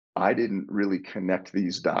I didn't really connect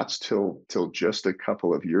these dots till just a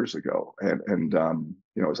couple of years ago. And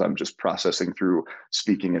as I'm just processing through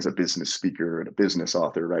speaking as a business speaker and a business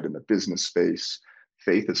author, right, in the business space,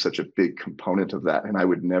 faith is such a big component of that. And I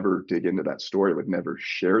would never dig into that story, I would never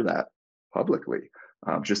share that publicly,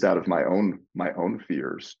 just out of my own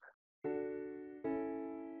fears.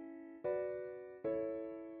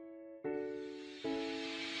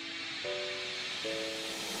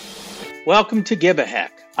 Welcome to Give a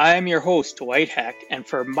Heck. I am your host, Dwight Heck, and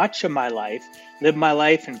for much of my life, lived my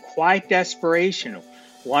life in quiet desperation,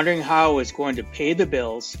 wondering how I was going to pay the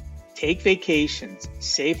bills, take vacations,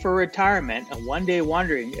 save for retirement, and one day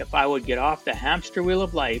wondering if I would get off the hamster wheel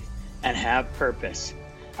of life and have purpose.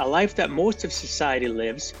 A life that most of society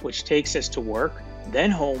lives, which takes us to work,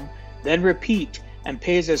 then home, then repeat, and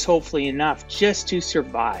pays us hopefully enough just to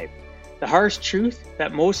survive. The harsh truth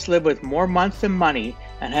that most live with more month than money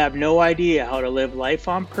and have no idea how to live life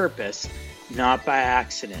on purpose, not by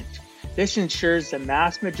accident. This ensures the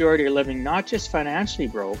mass majority are living not just financially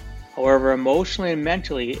broke, however emotionally and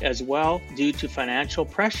mentally as well due to financial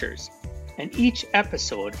pressures. In each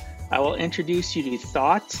episode, I will introduce you to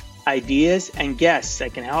thoughts, ideas, and guests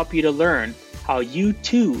that can help you to learn how you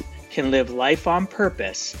too can live life on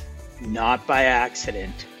purpose, not by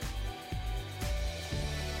accident.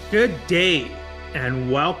 Good day,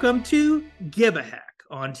 and welcome to Give a Heck.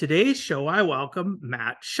 On today's show, I welcome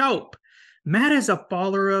Matt Shoup. Matt is a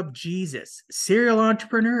follower of Jesus, serial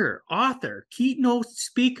entrepreneur, author, keynote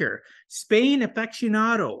speaker, Spain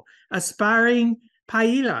aficionado, aspiring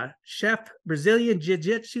paella chef, Brazilian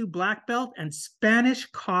jiu-jitsu black belt, and Spanish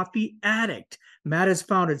coffee addict. Matt has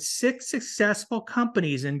founded 6 successful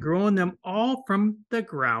companies and grown them all from the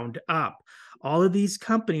ground up. All of these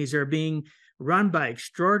companies are being run by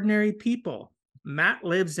extraordinary people. Matt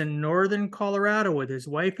lives in northern Colorado with his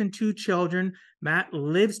wife and 2 children. Matt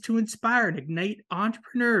lives to inspire and ignite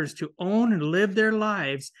entrepreneurs to own and live their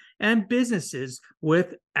lives and businesses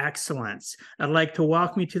with excellence. I'd like to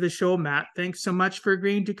welcome you to the show, Matt. Thanks so much for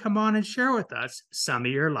agreeing to come on and share with us some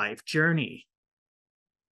of your life journey.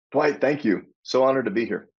 Dwight, thank you. So honored to be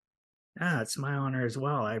here. It's my honor as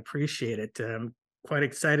well. I appreciate it. I'm quite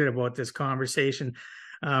excited about this conversation.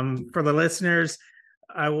 For the listeners,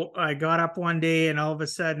 I got up one day and all of a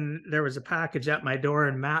sudden there was a package at my door,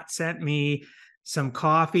 and Matt sent me some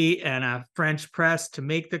coffee and a French press to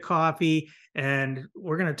make the coffee. And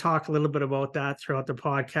we're going to talk a little bit about that throughout the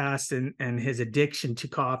podcast and his addiction to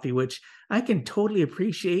coffee, which I can totally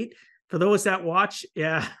appreciate. For those that watch,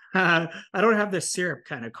 I don't have the syrup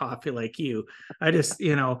kind of coffee like you. I just,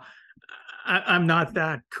 I'm not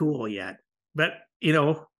that cool yet. But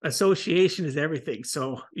association is everything.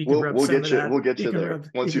 So you can rub some of that. We'll get you there.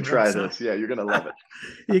 Once you try this, you're going to love it.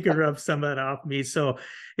 You can rub some of that off me. So,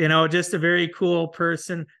 just a very cool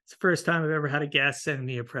person. It's the first time I've ever had a guest send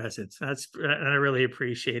me a present. And I really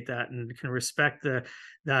appreciate that and can respect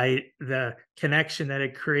the connection that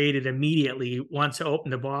it created immediately once I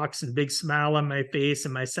opened the box, and a big smile on my face.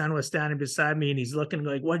 And my son was standing beside me and he's looking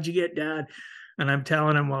like, "What'd you get, Dad?" And I'm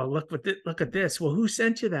telling him, "Well, look at this." "Well, who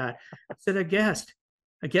sent you that?" I said, "A guest."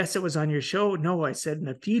 "I guess it was on your show." "No," I said, "in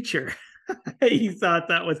the future." I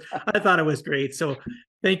thought it was great. So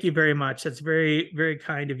thank you very much. That's very, very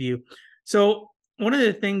kind of you. So one of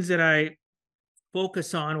the things that I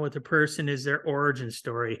focus on with a person is their origin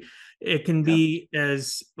story. It can be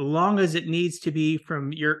as long as it needs to be,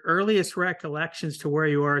 from your earliest recollections to where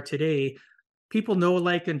you are today. People know,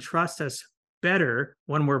 like, and trust us better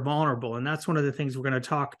when we're vulnerable, and that's one of the things we're going to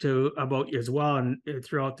talk about as well. And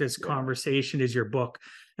throughout this conversation is your book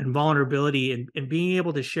and vulnerability and being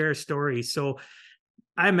able to share stories. So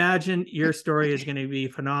I imagine your story is going to be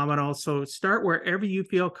phenomenal. So start wherever you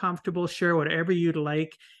feel comfortable, share whatever you'd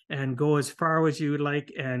like, and go as far as you would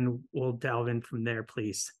like, and we'll delve in from there,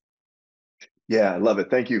 please. Yeah, I love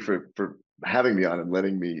it. Thank you for having me on and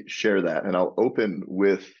letting me share that. And I'll open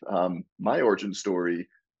with my origin story.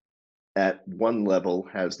 At one level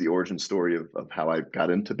has the origin story of how I got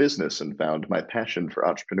into business and found my passion for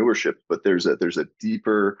entrepreneurship. But there's a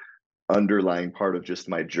deeper underlying part of just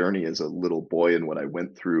my journey as a little boy and what I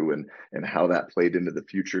went through and how that played into the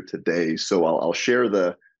future today. So I'll share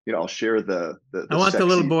the I want the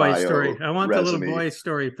little boy story. I want resume. The little boy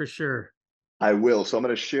story for sure. I will. So I'm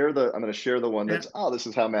going to share the one that's, this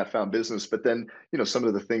is how Matt found business. But then, some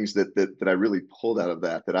of the things that I really pulled out of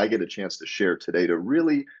that I get a chance to share today to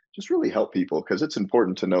really help people, because it's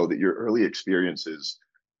important to know that your early experiences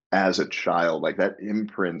as a child, like that,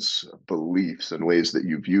 imprints beliefs and ways that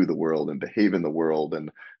you view the world and behave in the world.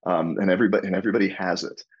 And everybody has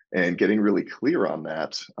it. and getting really clear on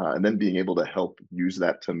that, and then being able to help use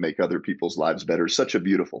that to make other people's lives better is such a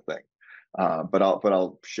beautiful thing. But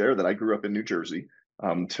I'll share that I grew up in New Jersey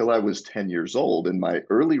till I was 10 years old. And my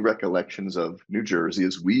early recollections of New Jersey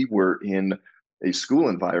is we were in a school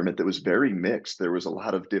environment that was very mixed. There was a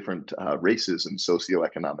lot of different races and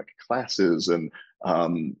socioeconomic classes and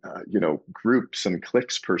groups and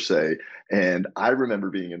cliques per se. And I remember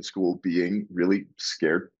being in school being really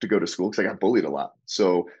scared to go to school because I got bullied a lot.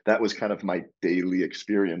 So that was kind of my daily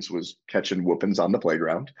experience, was catching whoopings on the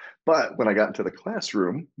playground. But when I got into the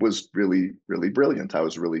classroom, was really, really brilliant. I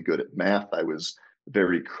was really good at math. I was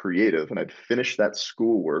very creative, and I'd finish that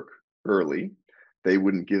schoolwork early. They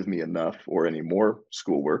wouldn't give me enough or any more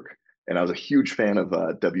schoolwork. And I was a huge fan of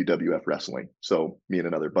WWF wrestling. So me and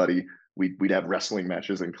another buddy, we'd have wrestling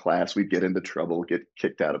matches in class. We'd get into trouble, get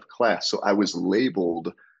kicked out of class. So I was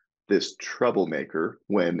labeled this troublemaker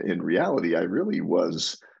when in reality I really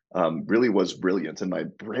was brilliant, and my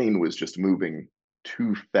brain was just moving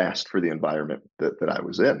too fast for the environment that I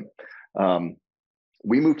was in. Um,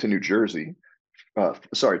 we moved to New Jersey,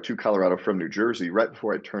 to Colorado from New Jersey right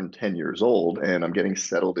before I turned 10 years old. And I'm getting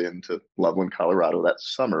settled into Loveland, Colorado that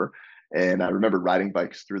summer. And I remember riding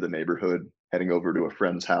bikes through the neighborhood, heading over to a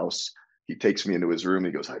friend's house. He takes me into his room.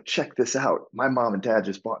 He goes, "I check this out. My mom and dad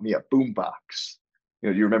just bought me a boom box."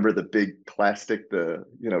 Do you remember the big plastic, the,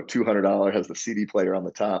 $200 has the CD player on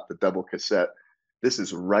the top, the double cassette? This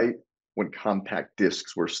is right when compact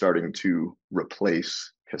discs were starting to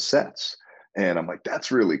replace cassettes. And I'm like,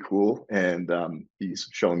 "That's really cool." And he's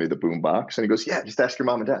showing me the boom box, and he goes, "Yeah, just ask your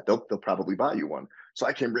mom and dad. They'll probably buy you one." So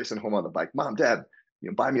I came racing home on the bike. "Mom, Dad,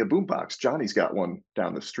 buy me a boom box. Johnny's got one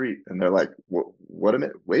down the street." And they're like, "What a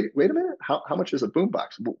minute? Wait a minute. How much is a boom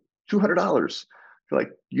box?" "Well, $200. They're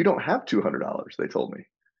like, "You don't have $200." They told me,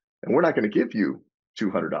 "And we're not going to give you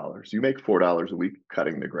 $200. You make $4 a week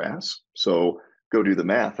cutting the grass. So go do the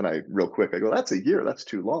math." And I, real quick, I go, "That's a year. That's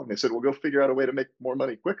too long." They said, "Well, go figure out a way to make more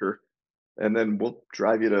money quicker, and then we'll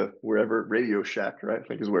drive you to wherever, Radio Shack," right? I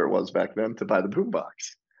think is where it was back then, "to buy the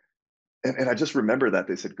boombox." And I just remember that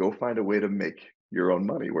they said, "Go find a way to make your own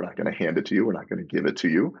money. We're not going to hand it to you. We're not going to give it to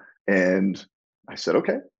you." And I said,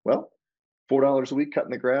 "Okay, well, $4 a week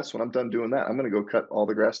cutting the grass. When I'm done doing that, I'm going to go cut all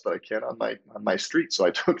the grass that I can on my street." So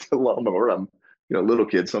I took the lawnmower. I'm a little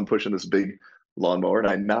kid, so I'm pushing this big lawnmower, and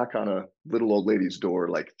I knock on a little old lady's door,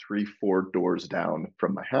 like 3, 4 doors down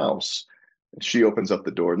from my house. And she opens up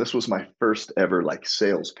the door, and this was my first ever like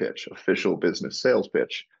sales pitch, official business sales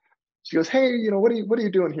pitch. She goes, "Hey, what are you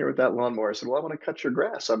doing here with that lawnmower?" I said, "Well, I want to cut your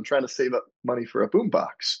grass. I'm trying to save up money for a boom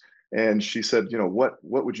box." And she said, "What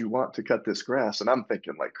would you want to cut this grass?" And I'm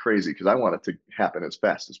thinking like crazy because I want it to happen as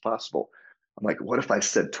fast as possible. I'm like, "What if I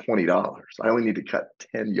said $20? I only need to cut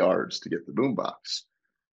 10 yards to get the boom box,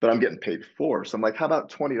 but I'm getting paid 4." So I'm like, "How about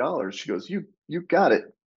 $20?" She goes, "You got it.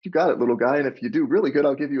 You got it, little guy. And if you do really good,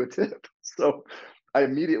 I'll give you a tip." So I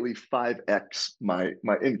immediately 5x my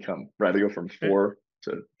income, right? I go from 4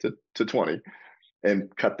 to 20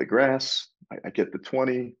 and cut the grass. I get the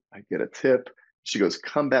 20, I get a tip. She goes,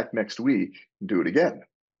 "Come back next week and do it again."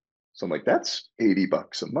 So I'm like, "That's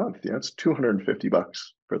 $80 a month. Yeah, it's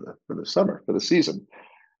 $250 for the summer, for the season."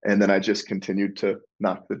 And then I just continued to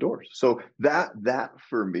knock the doors. So that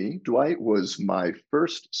for me, Dwight, was my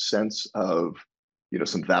first sense of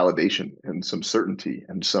some validation and some certainty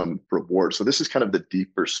and some reward. So this is kind of the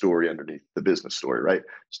deeper story underneath the business story, right?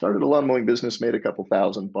 Started a lawn mowing business, made a couple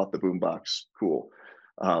thousand, bought the boom box, cool.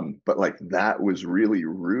 But like that was really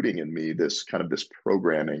rooting in me this kind of this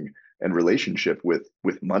programming and relationship with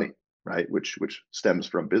money, right? Which stems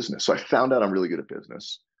from business. So I found out I'm really good at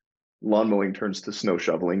business. Lawn mowing turns to snow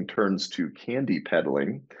shoveling, turns to candy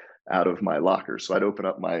peddling out of my locker. So I'd open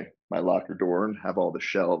up my locker door and have all the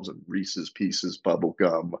shelves of Reese's Pieces, bubble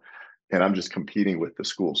gum, and I'm just competing with the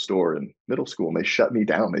school store in middle school. And they shut me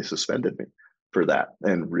down. They suspended me for that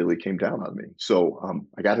and really came down on me. So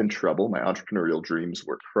I got in trouble. My entrepreneurial dreams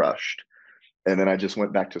were crushed. And then I just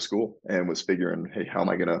went back to school and was figuring, hey, how am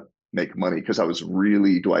I going to make money? Because I was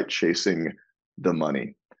really, Dwight, chasing the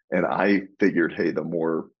money. And I figured, hey, the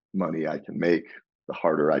more money I can make, the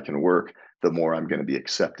harder I can work, the more I'm going to be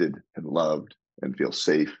accepted and loved and feel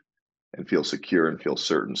safe and feel secure and feel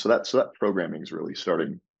certain. So that programming is really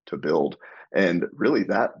starting to build. And really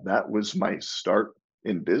that was my start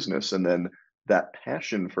in business. And then that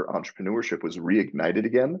passion for entrepreneurship was reignited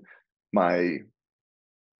again my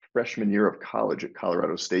freshman year of college at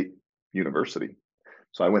Colorado State University.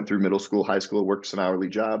 So I went through middle school, high school, worked some hourly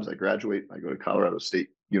jobs. I graduate, I go to Colorado State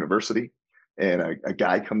University, and a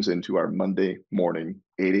guy comes into our Monday morning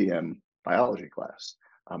 8 a.m. biology class.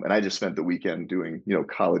 And I just spent the weekend doing,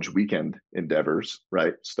 college weekend endeavors,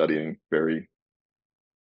 right? Studying very,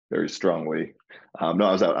 very strongly. No,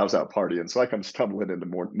 I was out partying. So I come stumbling into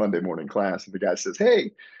Monday morning class, and the guy says,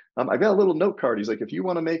 "Hey, I got a little note card." He's like, "If you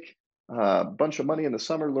want to make a bunch of money in the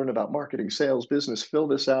summer, learn about marketing, sales, business, fill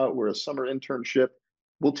this out. We're a summer internship.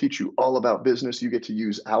 We'll teach you all about business. You get to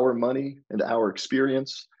use our money and our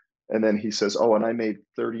experience." And then he says, "Oh, and I made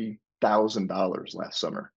 $30,000 last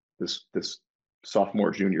summer, this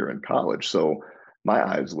sophomore, junior in college." So my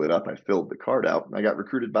eyes lit up. I filled the card out, and I got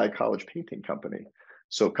recruited by a college painting company.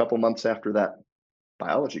 So a couple months after that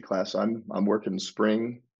biology class, I'm working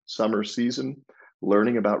spring, summer season,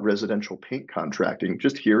 learning about residential paint contracting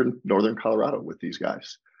just here in northern Colorado with these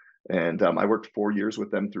guys. And I worked 4 years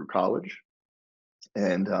with them through college,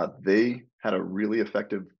 and they had a really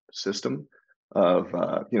effective system of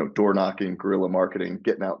door knocking, guerrilla marketing,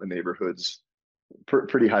 getting out in the neighborhoods,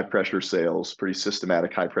 pretty high pressure sales, pretty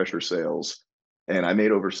systematic high pressure sales. And I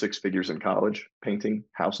made over six figures in college painting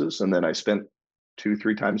houses, and then I spent two,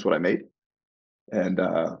 three times what I made, and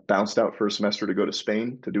bounced out for a semester to go to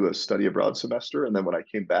Spain to do a study abroad semester. And then when I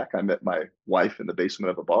came back, I met my wife in the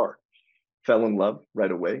basement of a bar, fell in love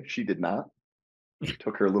right away. She did not.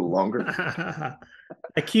 Took her a little longer. A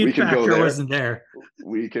We cute can go factor there. wasn't there.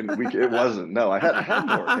 It wasn't. No, I had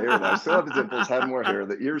more hair though. I still have the dimples, had more hair.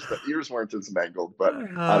 The ears weren't as mangled, but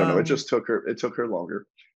I don't know. It took her longer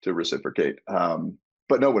to reciprocate.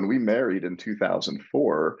 But no, when we married in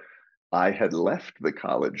 2004, I had left the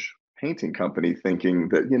college painting company thinking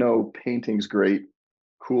that, painting's great,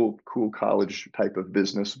 cool college type of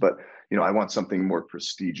business, but I want something more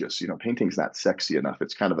prestigious. Painting's not sexy enough.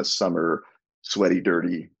 It's kind of a summer, sweaty,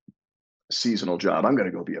 dirty, seasonal job. I'm going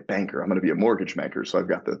to go be a banker. I'm going to be a mortgage banker. So I've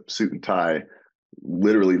got the suit and tie,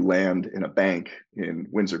 literally land in a bank in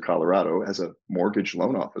Windsor, Colorado as a mortgage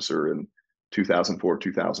loan officer in 2004,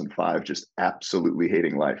 2005, just absolutely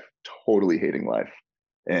hating life, totally hating life.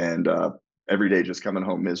 And every day just coming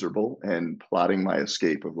home miserable and plotting my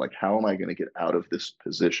escape of like, how am I going to get out of this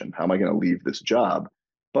position? How am I going to leave this job?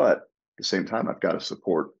 But at the same time, I've got to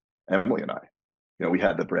support Emily and I. We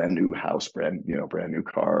had the brand new house, brand new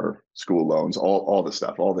car, school loans, all the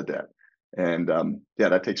stuff, all the debt. And yeah,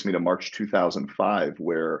 that takes me to March 2005,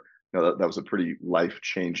 where that was a pretty life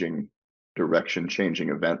changing, direction changing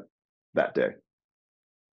event that day.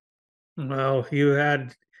 Well,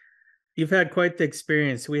 you've had quite the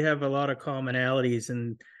experience. We have a lot of commonalities,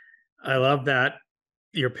 and I love that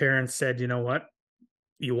your parents said, "You know what?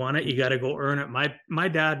 You want it, you got to go earn it." My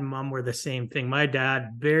dad and mom were the same thing. My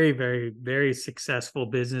dad, very, very, very successful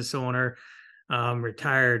business owner,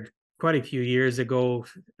 retired quite a few years ago,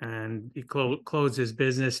 and he closed his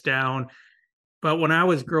business down. But when I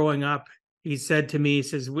was growing up, he said to me, he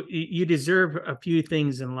says, "You deserve a few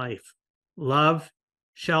things in life: love,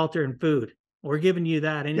 shelter, and food. We're giving you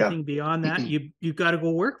that. Yeah. Anything beyond that, you've got to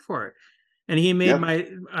go work for it." And he made Yeah.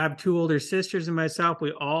 I have two older sisters and myself.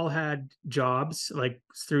 We all had jobs like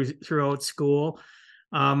throughout school.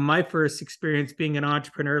 My first experience being an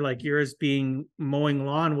entrepreneur, like yours, being mowing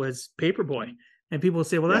lawn, was paperboy. And people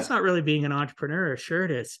say, "Well, Yeah. that's not really being an entrepreneur." Sure,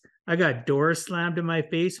 it is. I got doors slammed in my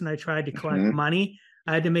face when I tried to collect Hmm. money.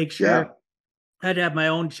 I had to make Yeah. sure I had to have my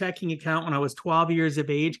own checking account when I was 12 years of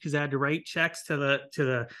age, because I had to write checks to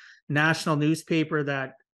the national newspaper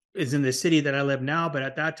that is in the city that I live now. But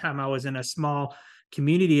at that time, I was in a small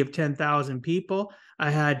community of 10,000 people. I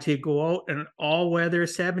had to go out and all weather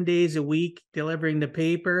 7 days a week delivering the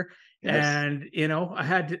paper. Yes. And, I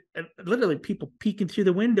had to, literally people peeking through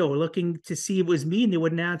the window looking to see it was me, and they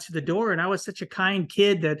wouldn't answer the door. And I was such a kind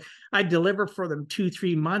kid that I'd deliver for them 2,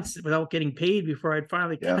 3 months without getting paid before I'd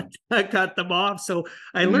finally Yeah. cut them off. So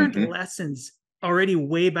I learned Hmm. lessons already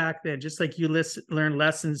way back then, just like you learn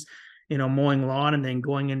lessons, mowing lawn and then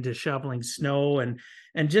going into shoveling snow and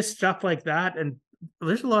just stuff like that. And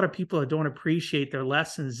there's a lot of people that don't appreciate their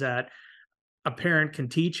lessons that a parent can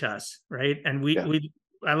teach us, right? And Yeah.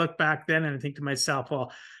 I look back then and I think to myself,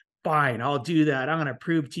 well, fine, I'll do that. I'm going to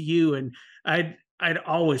prove to you. And I'd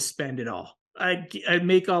always spend it all. I'd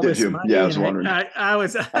make all Did this you? Yeah, I money, was and wondering.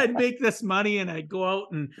 I'd make this money, and I'd go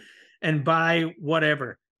out and buy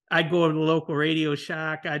whatever. I'd go to the local Radio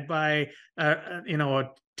Shack. I'd buy a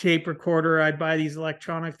tape recorder. I'd buy these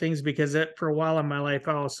electronic things because for a while in my life,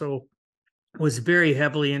 I also was very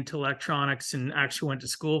heavily into electronics and actually went to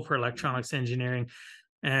school for electronics engineering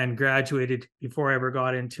and graduated before I ever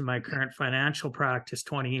got into my current financial practice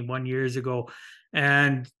 21 years ago.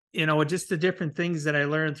 And, just the different things that I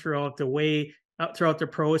learned throughout the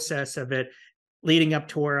process of it leading up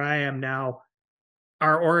to where I am now.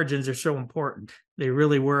 Our origins are so important. They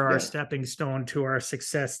really were our Yeah. stepping stone to our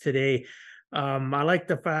success today. I like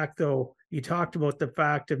the fact, though, you talked about the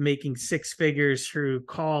fact of making six figures through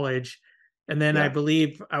college. And then I Yeah.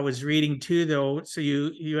 believe I was reading too, though. So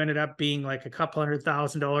you ended up being like a couple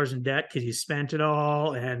 $100,000 in debt because you spent it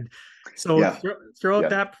all. And so Yeah. throughout Yeah.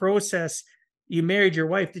 that process, you married your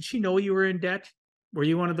wife. Did she know you were in debt? Were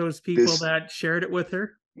you one of those people This, that shared it with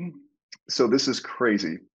her? so this is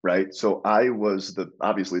crazy, right? So I was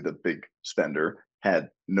obviously the big spender, had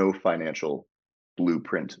no financial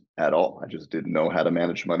blueprint at all. I just didn't know how to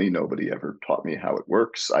manage money. Nobody ever taught me how it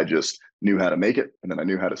works. I just knew how to make it, and then I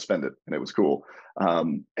knew how to spend it, and it was cool.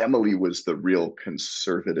 Emily was the real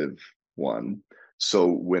conservative one.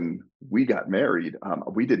 So when we got married,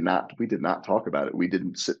 we did not talk about it. We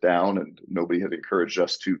didn't sit down, and nobody had encouraged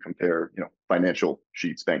us to compare, financial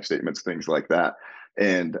sheets, bank statements, things like that.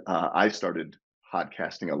 And I started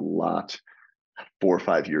podcasting a lot 4 or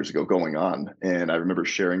 5 years ago going on. And I remember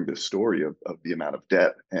sharing this story of the amount of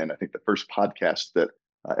debt. And I think the first podcast that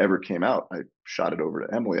ever came out, I shot it over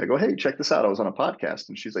to Emily. I go, hey, check this out. I was on a podcast.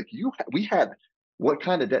 And she's like, we had what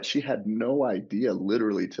kind of debt? She had no idea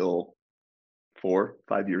literally till 4 or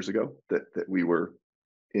 5 years ago that we were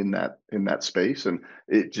in that space. And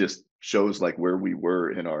it just shows like where we were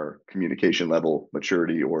in our communication level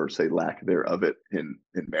maturity, or say lack thereof it in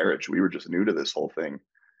marriage. We were just new to this whole thing.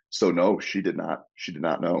 So no, she did not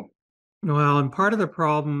know. Well, and part of the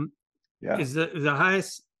problem Yeah. is the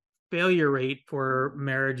highest failure rate for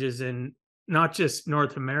marriages in not just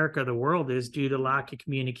North America, the world, is due to lack of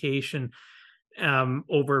communication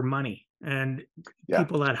over money, and Yeah.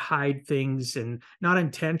 people that hide things, and not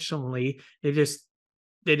intentionally, they just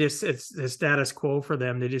it's the status quo for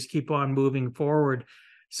them. They just keep on moving forward.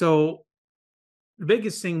 So the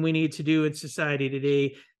biggest thing we need to do in society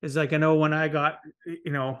today is, like, I know when I got,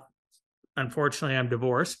 you know, unfortunately I'm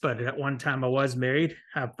divorced, but at one time I was married,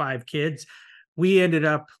 have 5 kids. We ended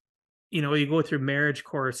up, you go through marriage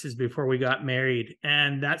courses before we got married,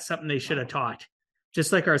 and that's something they should have taught.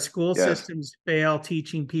 Just like our school Yes. systems fail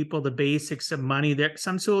teaching people the basics of money, there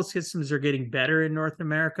some school systems are getting better in North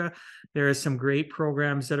America. There are some great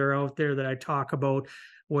programs that are out there that I talk about,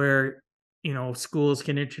 where schools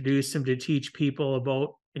can introduce them to teach people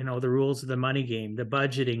about the rules of the money game, the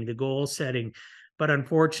budgeting, the goal setting. But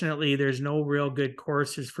unfortunately, there's no real good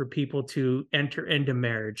courses for people to enter into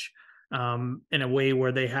marriage in a way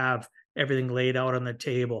where they have everything laid out on the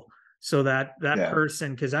table, so that that Yeah.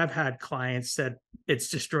 person, because I've had clients that it's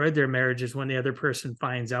destroyed their marriages when the other person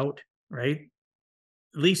finds out, right?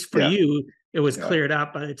 At least for Yeah. you, it was Yeah. cleared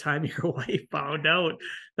up by the time your wife found out.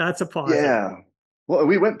 That's a positive. Yeah. Well,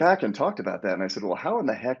 we went back and talked about that, and I said, "Well, how in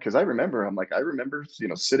the heck?" Because I remember,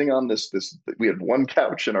 sitting on this. We had one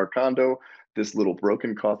couch in our condo, this little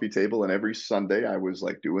broken coffee table, and every Sunday I was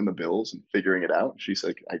like doing the bills and figuring it out. She's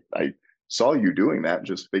like, "I saw you doing that, and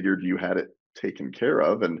just figured you had it taken care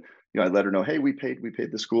of." And I let her know, "Hey, we paid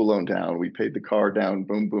the school loan down, we paid the car down,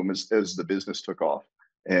 boom, boom," as the business took off,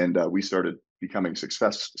 and we started becoming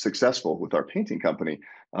successful with our painting company.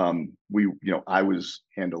 I was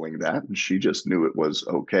handling that, and she just knew it was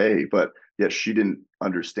okay. But yes, she didn't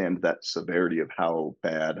understand that severity of how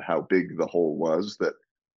bad, how big the hole was that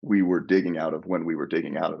we were digging out of when we were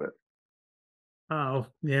digging out of it. Oh,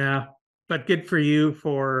 yeah. But good for you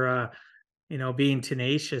for being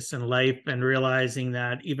tenacious in life and realizing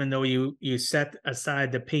that even though you set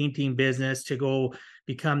aside the painting business to go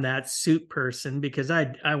become that suit person, because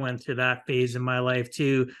I went through that phase in my life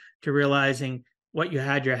too, to realizing what you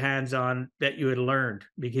had your hands on that you had learned,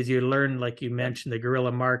 because you learned, like you Yeah, mentioned, the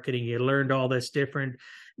guerrilla marketing. You learned all this different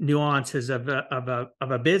nuances of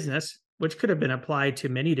a business, which could have been applied to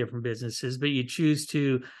many different businesses, but you choose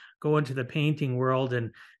to go into the painting world,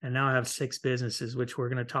 and now I have 6 businesses, which we're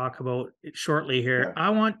going to talk about shortly here. yeah, I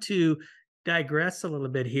want to digress a little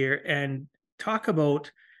bit here and talk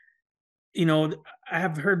about, I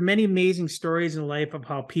have heard many amazing stories in life of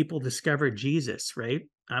how people discover Jesus, right?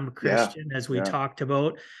 I'm a yeah, Christian, as we yeah, talked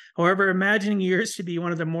about. However, imagining yours to be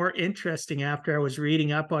one of the more interesting after I was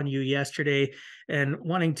reading up on you yesterday and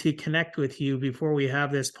wanting to connect with you before we have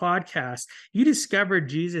this podcast. You discovered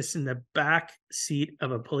Jesus in the back seat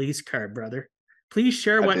of a police car, brother. Please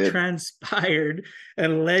share I what did. transpired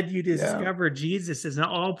and led you to Yeah, discover Jesus as, in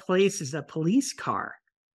all places, a police car.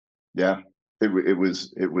 yeah. It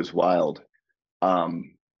was wild.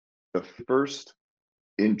 Um, the first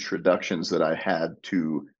introductions that I had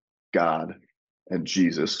to God and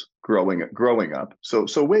Jesus growing up. So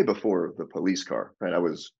way before the police car, right? I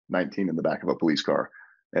was 19 in the back of a police car,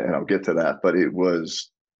 and I'll get to that. But it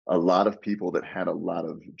was a lot of people that had a lot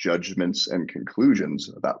of judgments and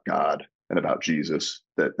conclusions about God and about Jesus,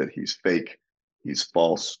 that he's fake, he's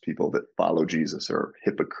false. People that follow Jesus are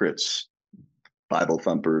hypocrites, Bible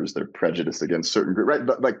thumpers, they're prejudiced against certain group, right?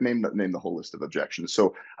 But like name the whole list of objections.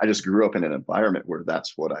 So I just grew up in an environment where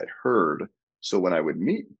that's what I heard. So when I would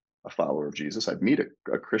meet a follower of Jesus, I'd meet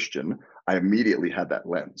a Christian, I immediately had that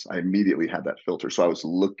lens. I immediately had that filter. So I was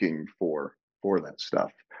looking for that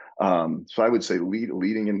stuff. So I would say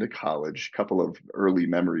leading into college, a couple of early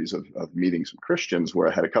memories of meeting some Christians where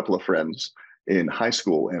I had a couple of friends in high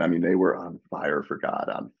school. And I mean, they were on fire for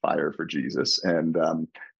God, on fire for Jesus. And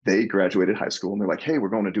they graduated high school and they're like, hey, we're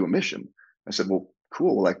going to do a mission. I said, well,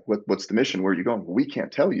 cool. Like, what's the mission? Where are you going? Well, we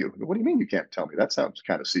can't tell you. What do you mean you can't tell me? That sounds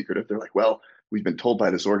kind of secretive. They're like, well, we've been told by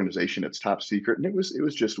this organization it's top secret. And it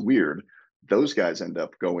was just weird. Those guys end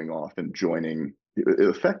up going off and joining. It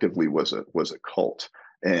effectively was a cult.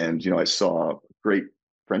 And I saw great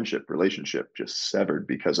friendship relationship just severed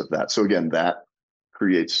because of that. So again, that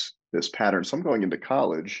creates this pattern. So I'm going into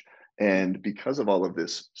college, and because of all of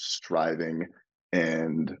this striving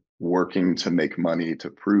and working to make money to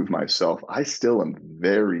prove myself, I still am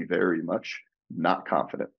very, very much not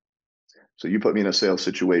confident. So you put me in a sales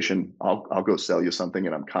situation, I'll go sell you something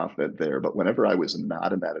and I'm confident there. But whenever I was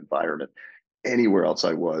not in that environment, anywhere else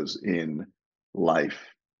I was in life,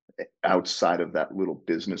 outside of that little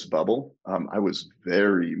business bubble, I was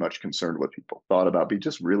very much concerned what people thought about me,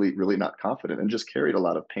 just really, really not confident, and just carried a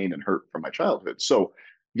lot of pain and hurt from my childhood. So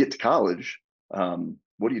you get to college.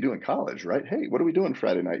 What do you do in college, right? Hey, what are we doing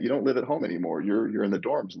Friday night? You don't live at home anymore. You're in the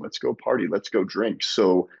dorms. Let's go party. Let's go drink.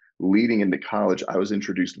 So leading into college, I was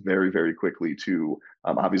introduced very, very quickly to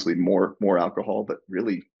obviously more alcohol, but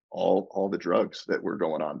really all the drugs that were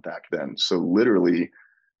going on back then. So literally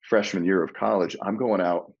freshman year of college, I'm going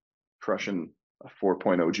out crushing a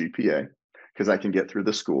 4.0 GPA because I can get through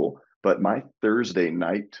the school. But my Thursday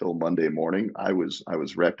night till Monday morning, I was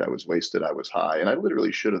wrecked, I was wasted, I was high, and I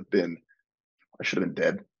should have been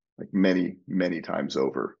dead like many times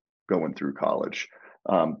over going through college.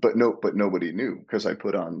 But nobody knew because I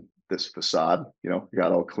put on this facade.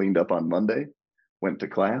 Got all cleaned up on Monday, went to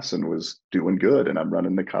class, and was doing good. And I'm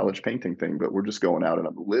running the college painting thing, but we're just going out, and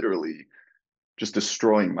I'm literally just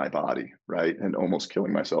destroying my body, right? And almost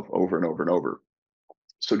killing myself over and over and over.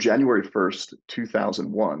 So January 1st,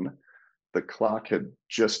 2001, the clock had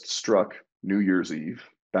just struck New Year's Eve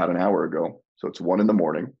about an hour ago. So it's 1 in the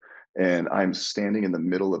morning. And I'm standing in the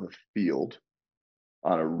middle of a field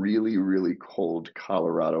on a really, really cold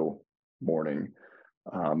Colorado morning,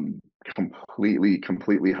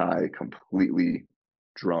 completely high, completely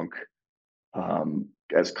drunk,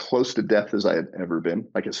 as close to death as I had ever been,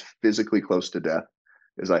 like as physically close to death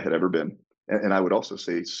as I had ever been. And I would also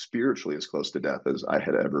say spiritually as close to death as I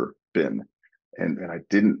had ever been. And I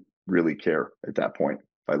didn't really care at that point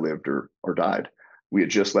if I lived or died. We had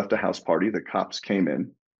just left a house party. The cops came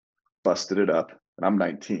in, busted it up, and I'm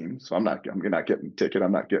 19, so I'm not getting a ticket.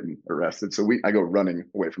 I'm not getting arrested. So I go running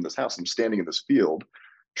away from this house. I'm standing in this field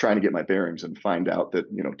trying to get my bearings and find out that,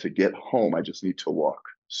 to get home, I just need to walk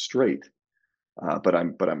straight. But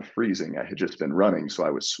I'm freezing. I had just been running, so I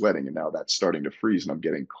was sweating, and now that's starting to freeze, and I'm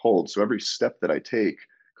getting cold. So every step that I take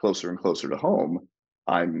closer and closer to home,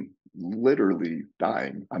 I'm literally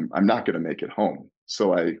dying. I'm not going to make it home.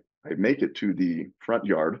 So I make it to the front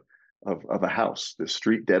yard of a house. The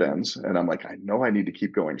street dead ends, and I'm like, I know I need to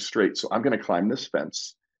keep going straight. So I'm going to climb this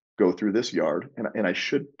fence, go through this yard, and I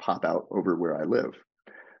should pop out over where I live.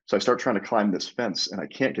 So I start trying to climb this fence and I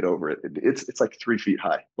can't get over it. It's like 3 feet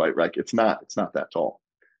high, right? Right? It's not that tall.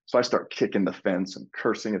 So I start kicking the fence and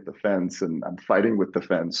cursing at the fence, and I'm fighting with the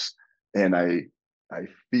fence. And I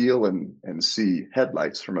feel and see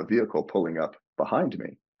headlights from a vehicle pulling up behind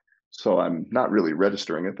me. So I'm not really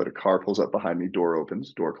registering it, but a car pulls up behind me, door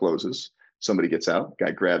opens, door closes. Somebody gets out,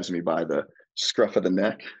 guy grabs me by the scruff of the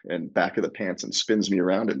neck and back of the pants and spins me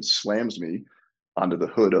around and slams me onto the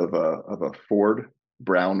hood of a Ford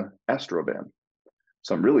brown Astro van.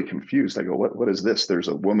 So I'm really confused. I go, what is this? There's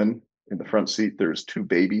a woman in the front seat. There's two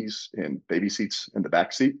babies in baby seats in the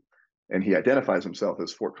back seat. And he identifies himself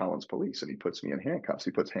as Fort Collins police, and he puts me in handcuffs.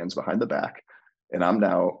 He puts hands behind the back. And I'm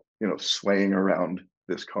now, swaying around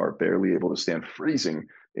this car, barely able to stand, freezing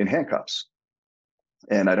in handcuffs.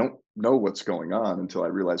 And I don't know what's going on until I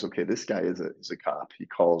realize, okay, this guy is a cop. He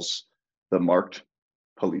calls the marked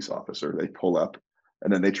police officer. They pull up,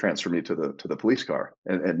 and then they transfer me to the police car.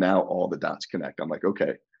 And now all the dots connect. I'm like,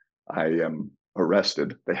 okay, I am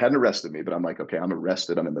arrested. They hadn't arrested me, but I'm like, okay, I'm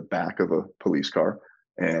arrested. I'm in the back of a police car,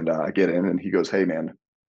 and I get in, and he goes, hey man,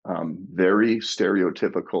 very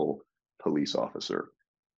stereotypical police officer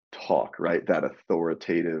talk, right? That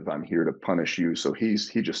authoritative, I'm here to punish you. So he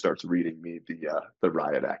just starts reading me the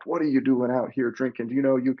riot act. What are you doing out here drinking? Do you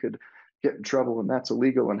know you could get in trouble and that's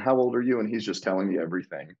illegal? And how old are you? And he's just telling me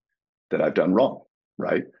everything that I've done wrong,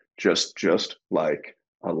 right? Just like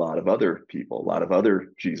a lot of other people, a lot of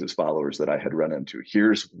other Jesus followers that I had run into.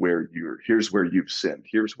 Here's where you've sinned.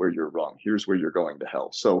 Here's where you're wrong. Here's where you're going to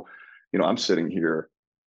hell. So, I'm sitting here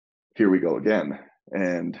we go again.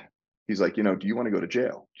 And he's like, do you want to go to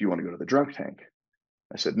jail? Do you want to go to the drunk tank?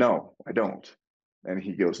 I said, no, I don't. And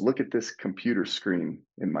he goes, look at this computer screen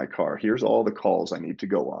in my car. Here's all the calls I need to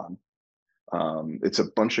go on. It's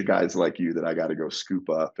a bunch of guys like you that I got to go scoop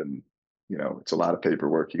up, and it's a lot of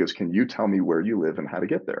paperwork. He goes, can you tell me where you live and how to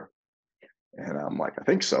get there? And I'm like, I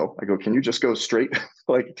think so. I go, can you just go straight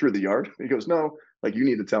like through the yard? He goes, no, like you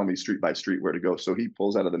need to tell me street by street where to go. So he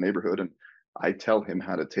pulls out of the neighborhood and I tell him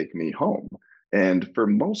how to take me home. And for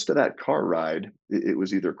most of that car ride, it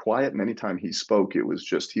was either quiet, and anytime he spoke, it was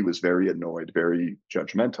just he was very annoyed, very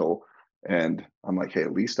judgmental. And I'm like, hey,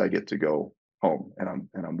 at least I get to go home, and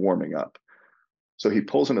I'm warming up. So he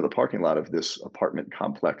pulls into the parking lot of this apartment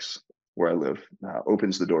complex where I live,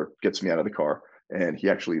 opens the door, gets me out of the car, and he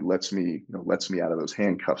actually lets me out of those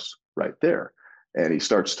handcuffs right there. And he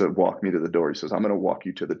starts to walk me to the door. He says, "I'm going to walk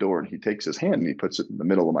you to the door." And he takes his hand and he puts it in the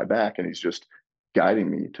middle of my back, and he's just guiding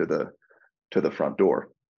me to the front door.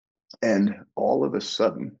 And all of a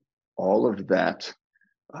sudden, all of that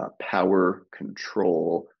power,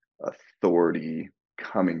 control, authority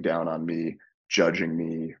coming down on me, judging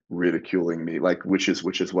me, ridiculing me, like which is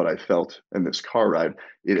what I felt in this car ride.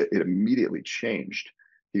 It immediately changed.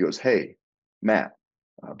 He goes, "Hey, Matt,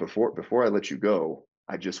 before I let you go,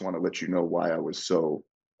 I just want to let you know why I was so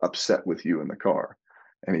upset with you in the car."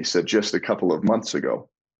 And he said, just a couple of months ago,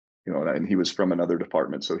 and he was from another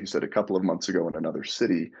department. So he said, a couple of months ago in another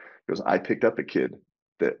city, he goes, I picked up a kid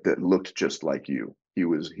that looked just like you. He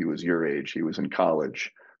was your age. He was in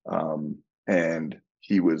college, and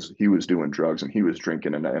he was doing drugs and he was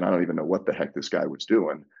drinking, and I don't even know what the heck this guy was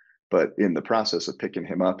doing. But in the process of picking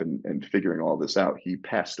him up and figuring all this out, he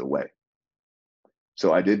passed away.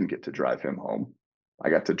 So I didn't get to drive him home. I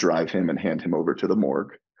got to drive him and hand him over to the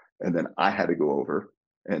morgue, and then I had to go over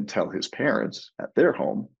and tell his parents at their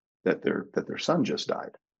home that their son just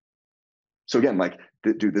died. So again, like,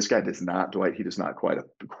 dude, this guy does not, Dwight, he does not quite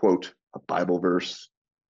quote a Bible verse.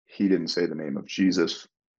 He didn't say the name of Jesus.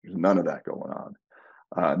 There's none of that going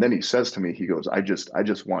on. Then he says to me, he goes, I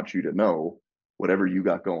just want you to know, whatever you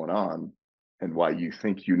got going on and why you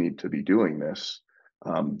think you need to be doing this,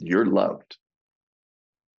 you're loved.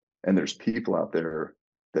 And there's people out there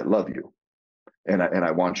that love you. And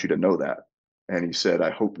I want you to know that. And he said,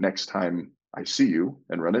 I hope next time I see you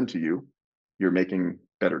and run into you, you're making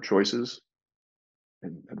better choices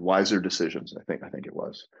and wiser decisions. I think it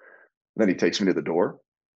was. And then he takes me to the door.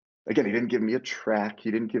 Again, he didn't give me a track.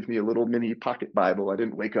 He didn't give me a little mini pocket Bible. I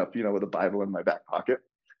didn't wake up, with a Bible in my back pocket.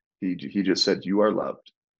 He just said, you are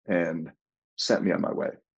loved, and sent me on my way.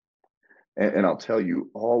 And I'll tell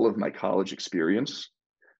you, all of my college experience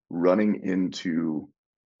running into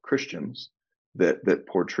Christians that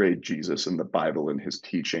portrayed Jesus and the Bible and his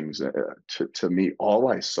teachings, to me, all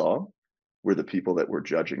I saw were the people that were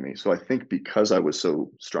judging me. So I think because I was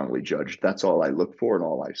so strongly judged, that's all I looked for and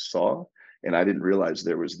all I saw. And I didn't realize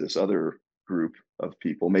there was this other group of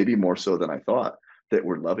people, maybe more so than I thought, that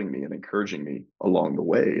were loving me and encouraging me along the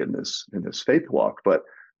way in this faith walk. But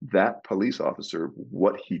that police officer,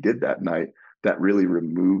 what he did that night, that really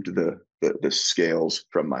removed the scales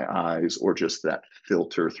from my eyes, or just that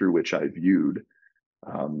filter through which I viewed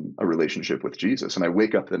a relationship with Jesus. And I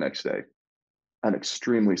wake up the next day, I'm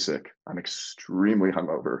extremely sick, I'm extremely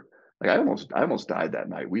hungover. Like I almost died that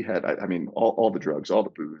night. We had, I mean, all the drugs, all the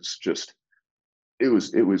booze, just it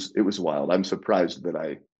was wild. I'm surprised that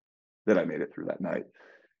I made it through that night.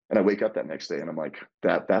 And I wake up that next day and I'm like,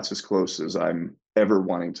 that's as close as I'm ever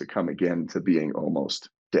wanting to come again to being almost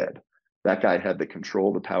dead. That guy had the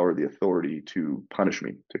control, the power, the authority to punish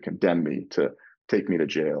me, to condemn me, to take me to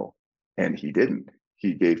jail. And he didn't.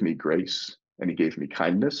 He gave me grace, and he gave me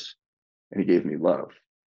kindness, and he gave me love.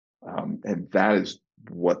 And that is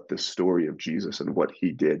what the story of Jesus and what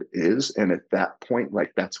he did is. And at that point,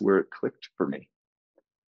 like, that's where it clicked for me.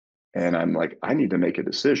 And I'm like, I need to make a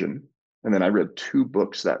decision. And then I read 2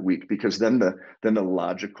 books that week, because then the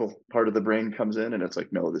logical part of the brain comes in and it's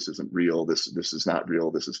like, no, this isn't real. This is not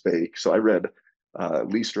real. This is fake. So I read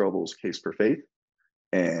Lee Strobel's Case for Faith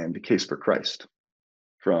and Case for Christ,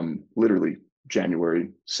 from literally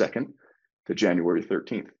January 2nd to January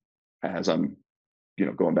 13th, as I'm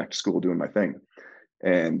going back to school doing my thing.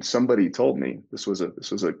 And somebody told me, this was a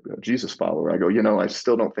Jesus follower. I go, I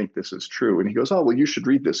still don't think this is true. And he goes, oh, well, you should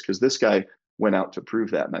read this, because this guy went out to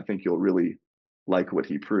prove that, and I think you'll really like what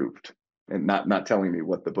he proved. And not telling me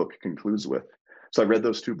what the book concludes with. So I read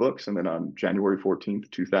those two books, and then on January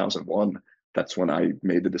 14th, 2001, that's when I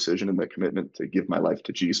made the decision and the commitment to give my life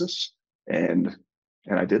to Jesus, and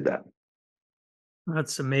I did that.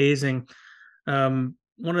 That's amazing. One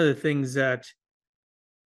of the things that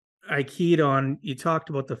I keyed on, you talked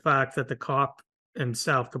about the fact that the cop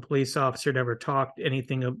himself, the police officer, never talked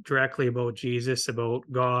anything directly about Jesus, about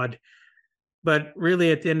God. But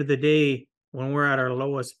really, at the end of the day, when we're at our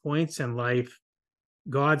lowest points in life,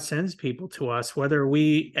 God sends people to us, whether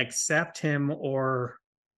we accept him or,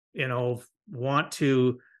 want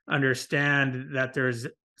to understand that there's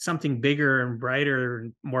something bigger and brighter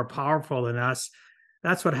and more powerful than us.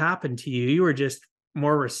 That's what happened to you. You were just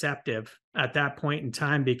more receptive at that point in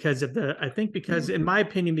time because of I think because, in my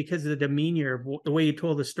opinion, because of the demeanor of the way you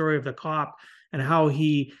told the story of the cop and how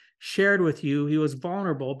he shared with you. He was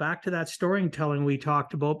vulnerable. Back to that storytelling we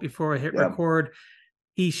talked about before I hit Yeah. record.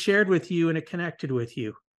 He shared with you and it connected with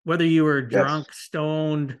you, whether you were Yes. drunk,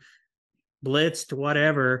 stoned, blitzed,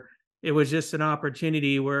 whatever. It was just an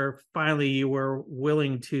opportunity where finally you were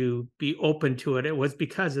willing to be open to it. It was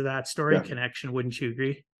because of that story Yeah. connection. Wouldn't you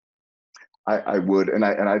agree? I would, and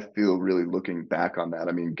I feel really looking back on that.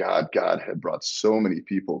 I mean, God had brought so many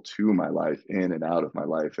people to my life, in and out of my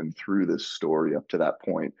life, and through this story up to that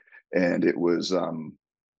point. And it was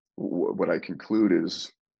what I conclude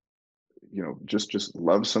is, just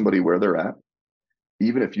love somebody where they're at,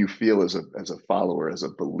 even if you feel as a follower, as a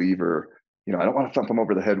believer, I don't want to thump them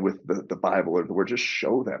over the head with the Bible or the word. Just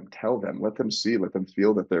show them, tell them, let them see, let them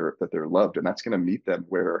feel that they're loved, and that's going to meet them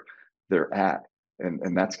where they're at,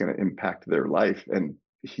 and that's going to impact their life. And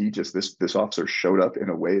this officer showed up in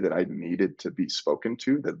a way that I needed to be spoken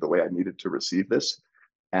to, the way I needed to receive this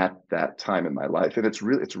at that time in my life. And it's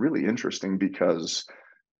really interesting because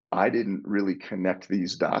I didn't really connect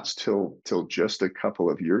these dots till just a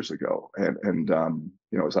couple of years ago, and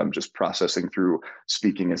as I'm just processing through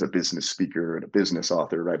speaking as a business speaker and a business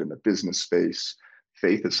author, right, in the business space,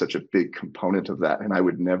 faith is such a big component of that, and I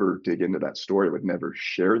would never dig into that story. I would never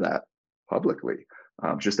share that publicly,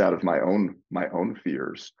 just out of my own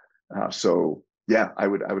fears. So yeah, I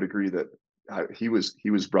would agree that he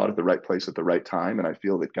was brought at the right place at the right time, and I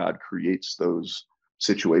feel that God creates those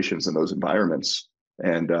situations and those environments.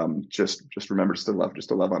 And just remember, just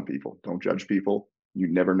to love on people. Don't judge people. You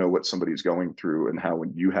never know what somebody's going through, and how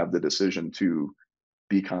when you have the decision to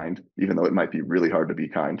be kind, even though it might be really hard to be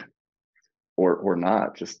kind, or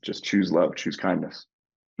not, just choose love, choose kindness.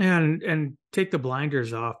 And take the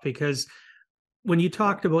blinders off, because when you Yeah.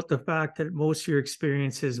 talked about the fact that most of your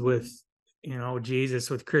experiences with, Jesus,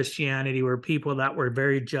 with Christianity, were people that were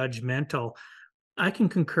very judgmental, I can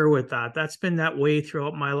concur with that. That's been that way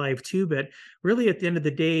throughout my life too. But really, at the end of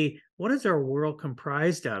the day, what is our world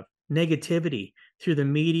comprised of? Negativity through the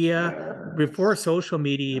media, before Yes. social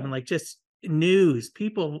media, Yeah. even like just news.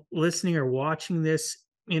 People listening or watching this,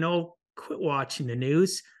 quit watching the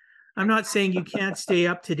news. I'm not saying you can't stay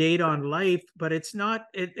up to date on life, but it's not.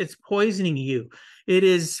 It's poisoning you. It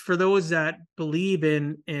is for those that believe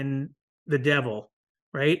in the devil,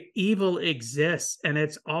 right? Evil exists, and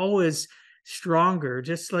it's always stronger.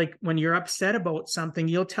 Just like when you're upset about something,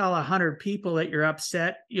 you'll tell 100 people that you're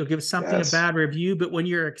upset. You'll give something a Yes. bad review, but when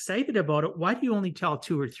you're excited about it, why do you only tell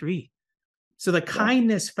two or three? So the Yeah.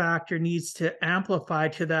 kindness factor needs to amplify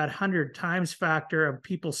to that 100 times factor of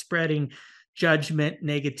people spreading judgment,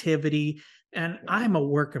 negativity. And Yeah. I'm a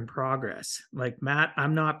work in progress. Like Matt,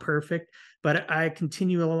 I'm not perfect, but I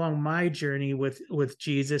continue along my journey with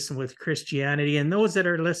Jesus and with Christianity. And those that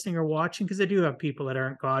are listening or watching, because I do have people that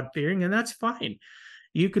aren't God fearing, and that's fine.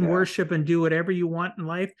 You can Yeah. worship and do whatever you want in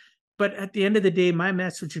life. But at the end of the day, my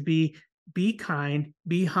message would be kind,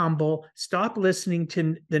 be humble, stop listening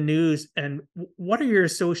to the news. And what are your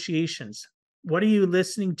associations? What are you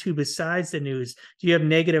listening to besides the news? Do you have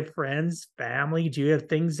negative friends, family? Do you have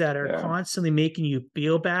things that are Yeah. constantly making you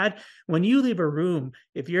feel bad? When you leave a room,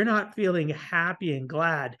 if you're not feeling happy and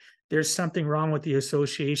glad, there's something wrong with the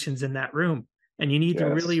associations in that room. And you need to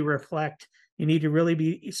really Yes. reflect. You need to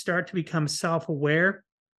really start to become self-aware.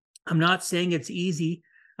 I'm not saying it's easy.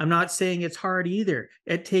 I'm not saying it's hard either.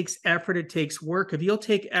 It takes effort. It takes work. If you'll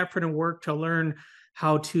take effort and work to learn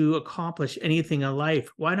how to accomplish anything in life,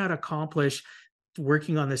 why not accomplish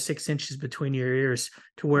working on the 6 inches between your ears,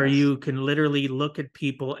 to where Yes. you can literally look at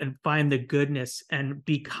people and find the goodness and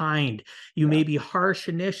be kind? You Yeah. may be harsh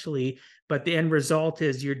initially, but the end result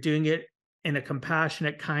is you're doing it in a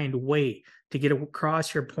compassionate, kind way to get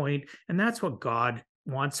across your point. And that's what God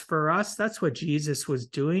wants for us. That's what Jesus was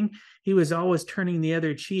doing. He was always turning the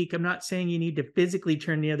other cheek. I'm not saying you need to physically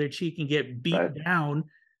turn the other cheek and get Right. beat down,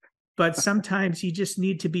 but sometimes you just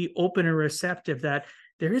need to be open and receptive that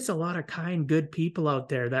there is a lot of kind, good people out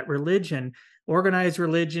there. That religion, organized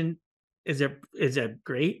religion, is it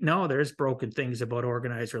great? No, there's broken things about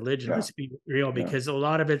organized religion. Yeah. Let's be real, Yeah. because a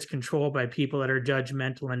lot of it's controlled by people that are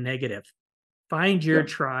judgmental and negative. Find your Yep.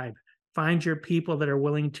 tribe. Find your people that are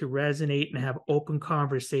willing to resonate and have open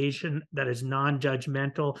conversation that is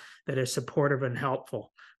non-judgmental, that is supportive and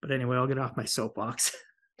helpful. But anyway, I'll get off my soapbox.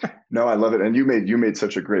 No, I love it. And you made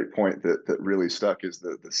such a great point that really stuck is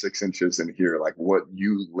the 6 inches in here, like what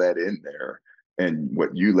you let in there and what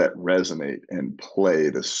you let resonate and play,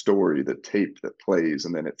 the story, the tape that plays,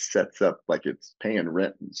 and then it sets up like it's paying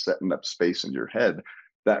rent and setting up space in your head.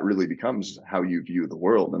 That really becomes how you view the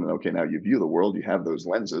world. And then, okay, now you view the world, you have those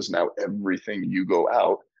lenses. Now everything you go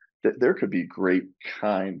out, that there could be great,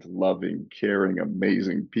 kind, loving, caring,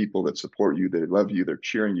 amazing people that support you, they love you, they're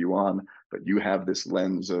cheering you on, but you have this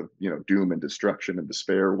lens of, doom and destruction and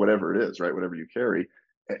despair, whatever it is, right? Whatever you carry.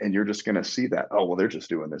 And you're just going to see that, oh, well, they're just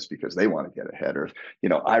doing this because they want to get ahead. Or,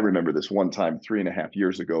 I remember this one time 3.5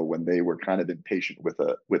 years ago when they were kind of impatient with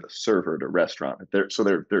a server at a restaurant.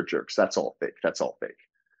 They're jerks. That's all fake. That's all fake.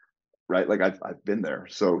 Right. Like I've been there.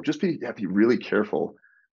 So just be really careful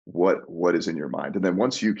what is in your mind. And then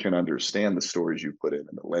once you can understand the stories you put in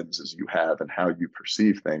and the lenses you have and how you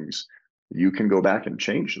perceive things, you can go back and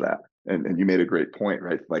change that. And you made a great point,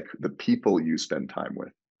 right? Like the people you spend time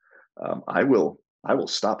with. I will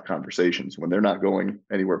stop conversations when they're not going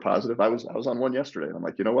anywhere positive. I was on one yesterday and I'm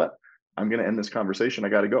like, you know what? I'm going to end this conversation. I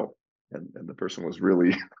got to go. And the person was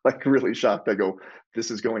really like really shocked. I go,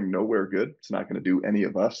 this is going nowhere good. It's not going to do any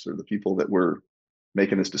of us or the people that we're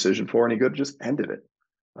making this decision for any good. Just ended it.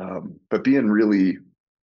 But being really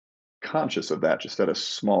conscious of that just at a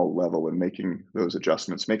small level and making those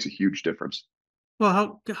adjustments makes a huge difference.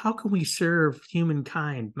 Well, how can we serve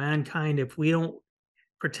humankind, mankind, if we don't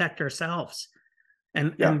protect ourselves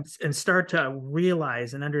and Yeah. start to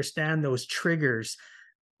realize and understand those triggers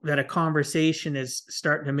that a conversation is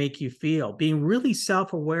starting to make you feel? Being really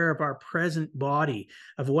self-aware of our present body,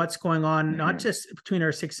 of what's going on, not Mm-hmm. just between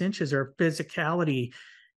our 6 inches, our physicality,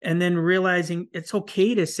 and then realizing it's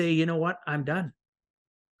okay to say, you know what, I'm done.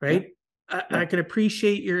 Yeah. Right. I Yeah. can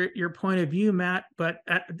appreciate your point of view, Matt, but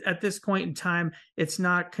at this point in time, it's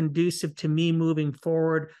not conducive to me moving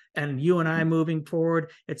forward and you and I Mm-hmm. moving forward.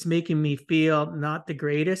 It's making me feel not the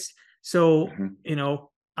greatest. So, Mm-hmm.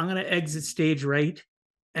 I'm going to exit stage right.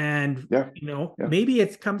 And, Yeah. Yeah. maybe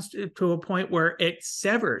it comes to a point where it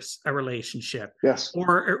severs a relationship Yes.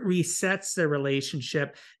 or it resets the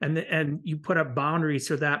relationship, and you put up boundaries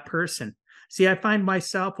for that person. See, I find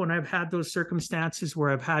myself when I've had those circumstances where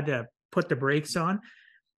I've had to put the brakes on,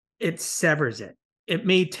 it severs it. It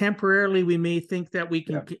may temporarily, we may think that we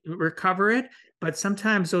Yeah. can recover it, but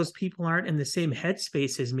sometimes those people aren't in the same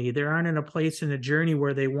headspace as me. They aren't in a place in the journey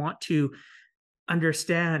where they want to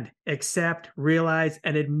understand, accept, realize,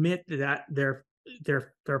 and admit that they're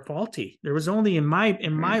faulty. There was only in my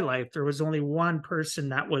Mm-hmm. life, there was only one person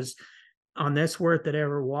that was on this earth that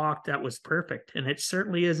ever walked that was perfect, and it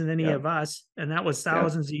certainly isn't any Yeah. of us, and that was Yeah.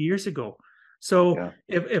 thousands of years ago. So Yeah.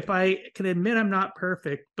 if I can admit I'm not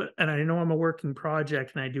perfect, but and I know I'm a working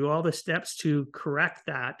project and I do all the steps to correct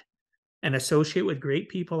that and associate with great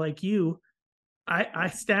people like you, I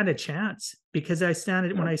stand a chance, because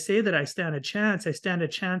when Yeah. I say that I stand a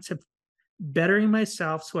chance of bettering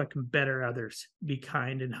myself so I can better others, be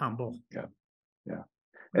kind and humble. Yeah. Yeah.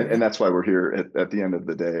 And Right. that's why we're here at the end of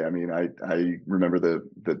the day. I mean, I remember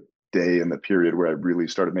the day and the period where I really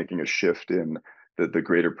started making a shift in the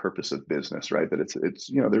greater purpose of business, right? That it's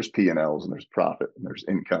there's P&Ls and there's profit and there's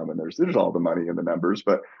income and there's all the money and the numbers,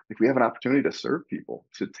 but if we have an opportunity to serve people,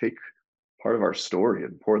 to take part of our story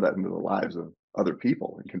and pour that into the lives of other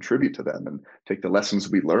people and contribute to them and take the lessons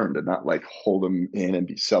we learned and not like hold them in and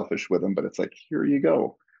be selfish with them, but it's like, here you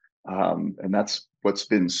go. And that's what's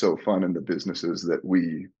been so fun in the businesses that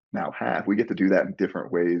we now have. We get to do that in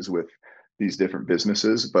different ways with these different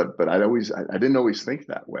businesses, but I didn't always think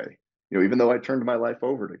that way. Even though I turned my life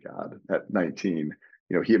over to God at 19,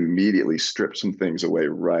 he immediately stripped some things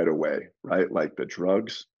right away, right? Like the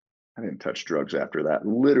drugs. I didn't touch drugs after that.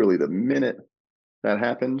 Literally, the minute that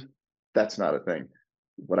happened, that's not a thing.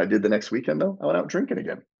 What I did the next weekend, though, I went out drinking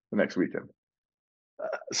again the next weekend.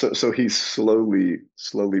 So he slowly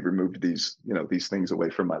removed these things away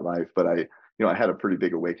from my life. But I had a pretty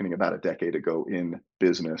big awakening about a decade ago in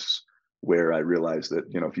business where I realized that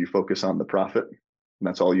if you focus on the profit and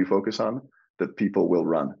that's all you focus on, the people will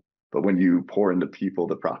run. But when you pour into people,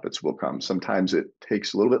 the profits will come. Sometimes it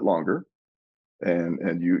takes a little bit longer,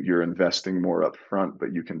 and you're investing more up front,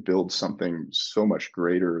 but you can build something so much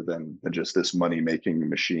greater than just this money making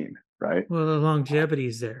machine, right? Well, the longevity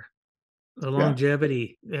is there. the Yeah.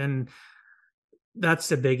 longevity. And that's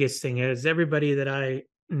the biggest thing is everybody that I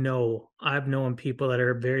know, I've known people that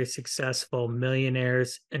are very successful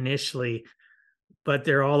millionaires initially, but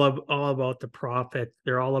they're all about the profit.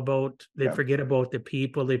 They're all about, they Yeah. forget about the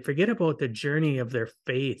people. They forget about the journey of their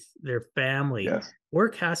faith, their family. Yes.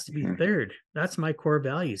 Work has to be Hmm. third. That's my core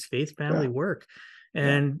values, faith, family, Yeah. work. Yeah.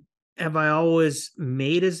 And have I always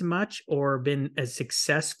made as much or been as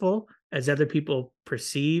successful as other people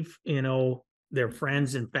perceive, their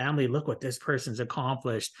friends and family? Look what this person's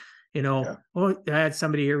accomplished. Yeah. Oh, I had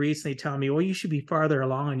somebody here recently tell me, well, you should be farther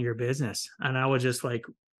along in your business. And I was just like,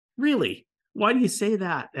 really? Why do you say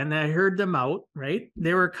that? And I heard them out, right?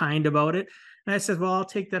 They were kind about it. And I said, well, I'll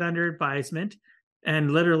take that under advisement.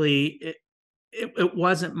 And literally, it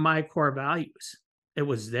wasn't my core values. It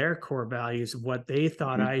was their core values of what they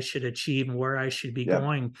thought Hmm. I should achieve and where I should be Yeah.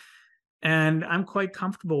 going. And I'm quite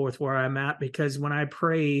comfortable with where I'm at because when I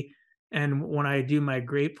pray and when I do my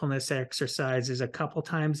gratefulness exercises a couple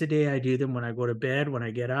times a day, I do them when I go to bed, when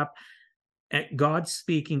I get up, and God's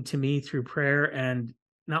speaking to me through prayer. And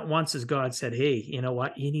not once has God said, hey, you know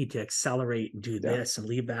what? You need to accelerate and do Yeah. this and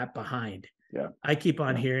leave that behind. Yeah. I keep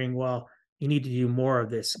on Yeah. hearing, well, you need to do more of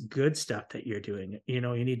this good stuff that you're doing. You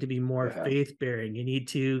need to be more Yeah. faith bearing. You need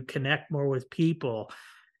to connect more with people.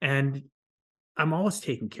 And I'm always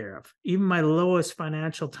taken care of. Even my lowest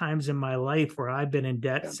financial times in my life where I've been in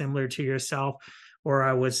debt, Yeah. similar to yourself, or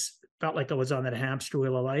felt like I was on that hamster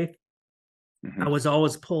wheel of life, I Hmm. was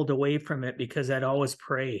always pulled away from it because I'd always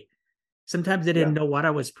pray. Sometimes I didn't Yeah. know what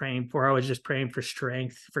I was praying for. I was just praying for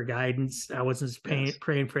strength, for guidance. I wasn't Yes.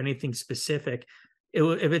 praying for anything specific.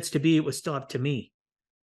 If it's to be, it was still up to me.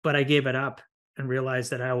 But I gave it up and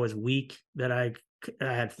realized that I was weak, that I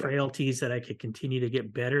had Yeah. frailties, that I could continue to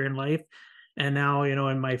get better in life. And now,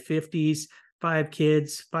 in my 50s, 5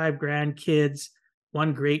 kids, 5 grandkids,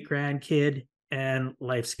 one great grandkid, and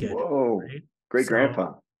life's good. Whoa. Right. Great So,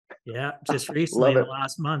 grandpa. yeah, just recently Love in the it.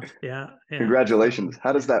 last month. Yeah. Yeah. Congratulations. So,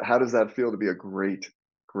 How does that feel to be a great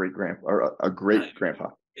grandpa or a uh, great grandpa?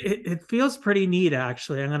 it feels pretty neat,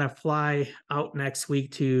 actually. I'm going to fly out next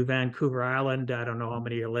week to Vancouver Island. I don't know how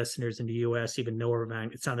many of your listeners in the US even know where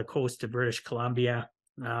it's on the coast of British Columbia.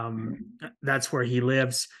 Mhm. That's where he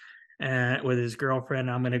lives with his girlfriend.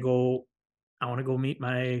 I want to go meet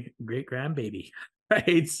my great grandbaby.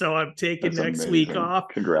 Right. So I'm taking That's next week amazing. off. I'll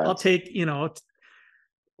Congrats. take,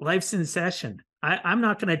 life's in session. I'm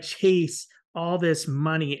not going to chase all this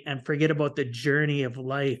money and forget about the journey of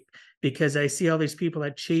life because I see all these people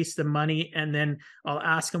that chase the money and then I'll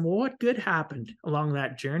ask them, well, what good happened along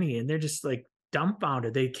that journey? And they're just like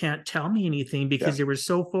dumbfounded. They can't tell me anything because Yeah. they were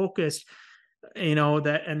so focused,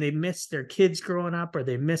 that, and they missed their kids growing up or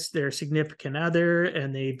they missed their significant other.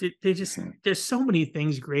 And they just, Mhm. there's so many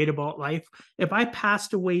things great about life. If I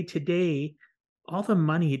passed away today, all the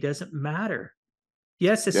money doesn't matter.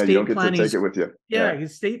 Yes, Yeah. You don't estate get to take planning's it with you. yeah, Yeah.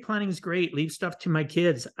 estate planning's great. Leave stuff to my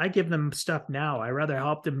kids. I give them stuff now. I rather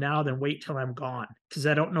help them now than wait till I'm gone because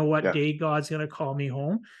I don't know what Yeah. day God's going to call me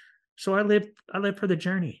home. So I live for the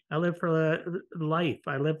journey. I live for the life.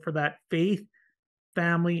 I live for that faith,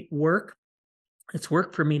 family, work. It's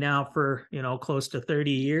worked for me now for, close to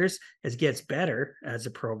 30 years. It gets better as the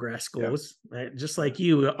progress Yeah. goes. Just Yeah. like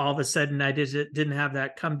you, all of a sudden I didn't have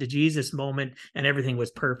that come to Jesus moment and everything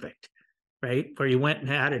was perfect, right? Where you went and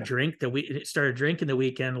had a Yeah. drink started drinking the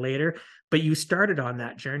weekend later, but you started on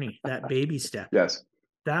that journey, that baby step. Yes.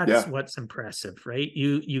 That's Yeah. what's impressive, right?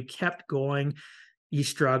 You kept going, you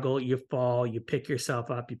struggle, you fall, you pick yourself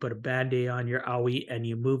up, you put a band-aid on your owie and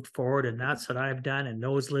you moved forward. And that's what I've done. And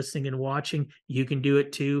those listening and watching, you can do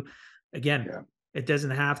it too. Again, Yeah. it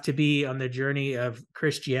doesn't have to be on the journey of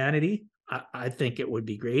Christianity. I think it would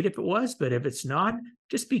be great if it was, but if it's not,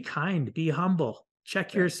 just be kind, be humble.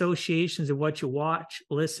 Check your Yeah. associations of what you watch,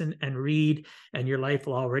 listen, and read, and your life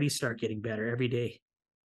will already start getting better every day.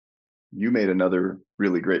 You made another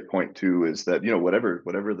really great point too, is that,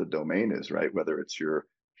 whatever the domain is, right? Whether it's your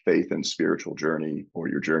faith and spiritual journey or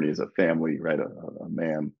your journey as a family, right? A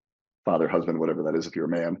man, father, husband, whatever that is, if you're a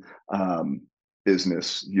man, um,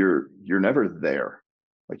 business, you're never there.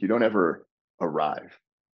 Like you don't ever arrive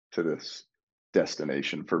to this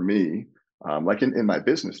destination. For me, like in my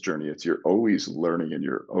business journey, it's you're always learning and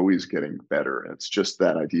you're always getting better. It's just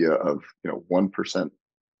that idea of 1%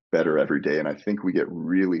 better every day. And I think we get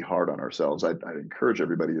really hard on ourselves. I'd encourage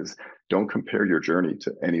everybody is don't compare your journey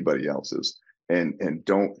to anybody else's, and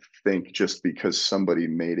don't think just because somebody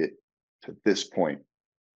made it to this point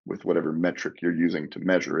with whatever metric you're using to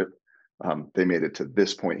measure it. They made it to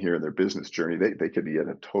this point here in their business journey. They could be at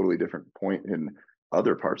a totally different point in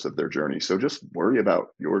other parts of their journey. So just worry about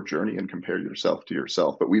your journey and compare yourself to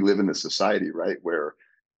yourself. But we live in this society, right, where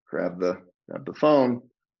grab the phone,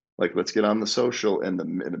 like let's get on the social, and the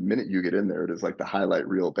minute you get in there, it is like the highlight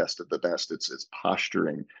reel, best of the best. It's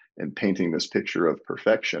posturing and painting this picture of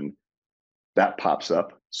perfection that pops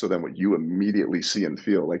up. So then what you immediately see and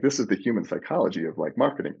feel, like this is the human psychology of like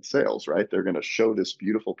marketing and sales, right? They're going to show this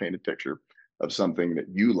beautiful painted picture of something that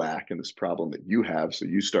you lack and this problem that you have. So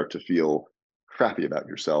you start to feel crappy about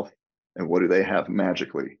yourself. And what do they have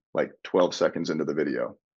magically? Like 12 seconds into the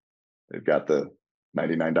video, they've got the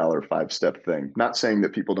 $99 5-step thing. Not saying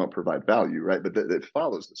that people don't provide value, right? But it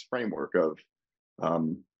follows this framework of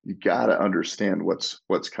you got to understand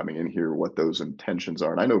what's coming in here, what those intentions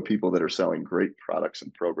are. And I know people that are selling great products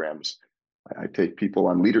and programs. I take people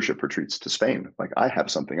on leadership retreats to Spain. Like I have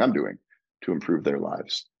something I'm doing to improve their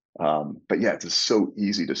lives. But yeah, it's just so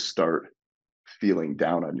easy to start feeling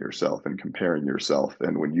down on yourself and comparing yourself.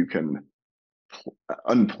 And when you can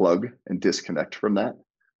unplug and disconnect from that,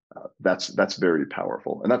 that's very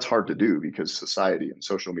powerful. And that's hard to do because society and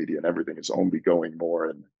social media and everything is only going more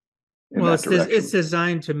in Well, that it's direction.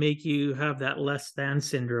 designed to make you have that less than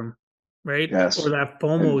syndrome, right? Or Yes. that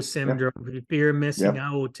FOMO And yeah, syndrome, the fear of missing yeah,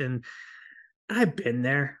 out. And I've been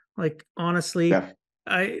there. Like honestly, yeah,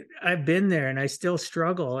 I've been there and I still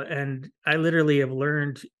struggle. And I literally have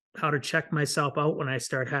learned how to check myself out when I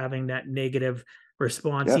start having that negative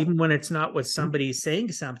response, yeah. even when it's not with Mhm. somebody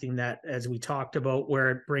saying something that, as we talked about,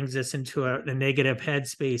 where it brings us into a negative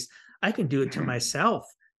headspace. I can do it to Mhm.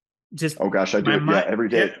 myself. Just Oh gosh, I do my it. Yeah, mind, every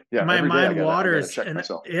yeah, day. Yeah, my every day mind I gotta waters, check and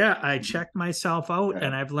myself. yeah, I Mhm. check myself out, Yeah.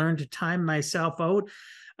 and I've learned to time myself out,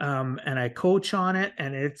 and I coach on it,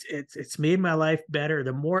 and it's made my life better.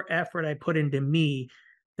 The more effort I put into me,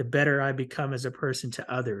 the better I become as a person to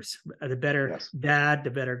others. The better Yes. dad,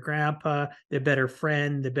 the better grandpa, the better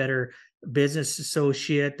friend, the better business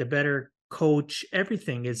associate, the better coach.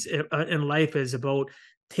 Everything is in life is about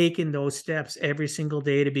taking those steps every single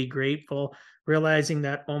day to be grateful, realizing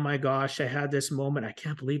that, oh my gosh, I had this moment. I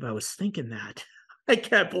can't believe I was thinking that. I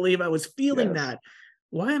can't believe I was feeling Yes. that.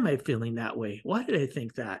 Why am I feeling that way? Why did I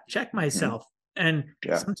think that? Check Hmm. myself and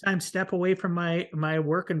Yeah. sometimes step away from my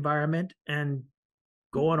work environment and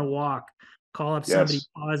go on a walk, call up somebody Yes.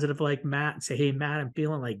 positive like Matt and say, hey, Matt, I'm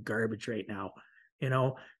feeling like garbage right now. You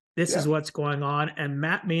know, this is Yeah. what's going on. And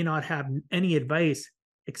Matt may not have any advice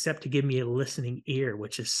except to give me a listening ear,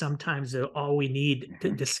 which is sometimes all we need to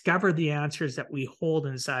Mhm. discover the answers that we hold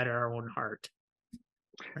inside our own heart.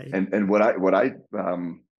 Right. And what I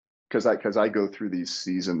because I go through these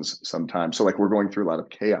seasons sometimes. So like we're going through a lot of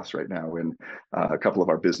chaos right now in a couple of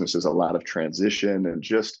our businesses, a lot of transition and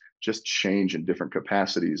just change in different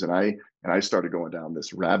capacities. And I started going down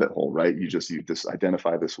this rabbit hole, right? You just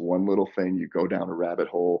identify this one little thing, you go down a rabbit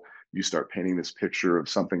hole, you start painting this picture of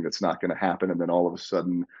something that's not going to happen, and then all of a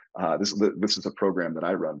sudden, this is a program that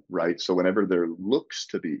I run, right? So whenever there looks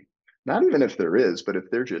to be, not even if there is, but if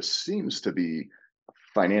there just seems to be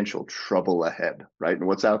financial trouble ahead, right? And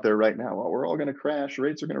what's out there right now? Well, we're all going to crash.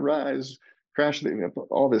 Rates are going to rise. Crash,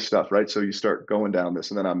 all this stuff, right? So you start going down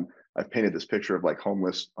this, and then I've painted this picture of like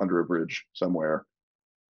homeless under a bridge somewhere,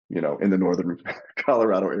 in the northern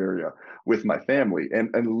Colorado area with my family,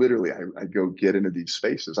 and literally I go get into these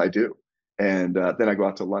spaces. I do, and then I go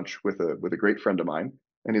out to lunch with a great friend of mine,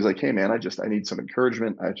 and he's like, "Hey man, I need some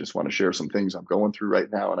encouragement. I just want to share some things I'm going through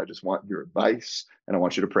right now, and I just want your advice, and I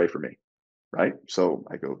want you to pray for me." Right. So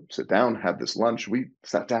I go sit down, have this lunch. We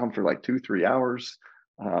sat down for like 2, 3 hours,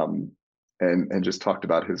 um, and just talked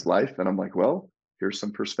about his life. And I'm like, well, here's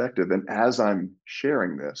some perspective. And as I'm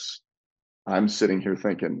sharing this, I'm sitting here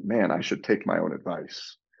thinking, man, I should take my own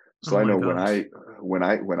advice. Oh So I my know gosh. when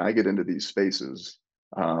I get into these spaces,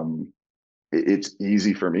 um, it's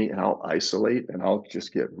easy for me, and I'll isolate and I'll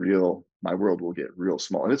just get real. My world will get real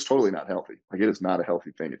small, and it's totally not healthy. Like it is not a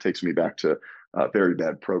healthy thing. It takes me back to very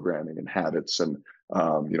bad programming and habits, and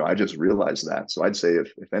I just realized that. So I'd say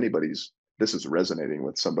if anybody's this is resonating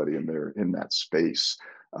with somebody and they're in that space,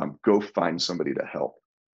 go find somebody to help.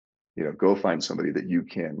 Go find somebody that you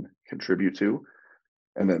can contribute to,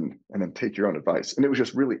 and then take your own advice. And it was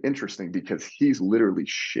just really interesting because he's literally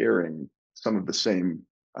sharing some of the same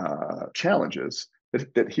challenges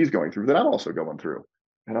that he's going through that I'm also going through.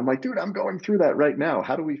 And I'm like, dude, I'm going through that right now.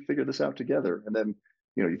 How do we figure this out together? And then,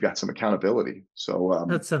 you've got some accountability. So,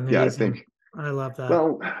 That's yeah, I amazing. think, I love that.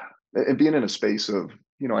 well, and being in a space of,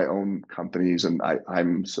 I own companies, and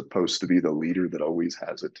I'm supposed to be the leader that always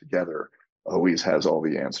has it together, always has all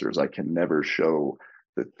the answers. I can never show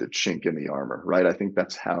the chink in the armor, right? I think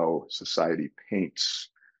that's how society paints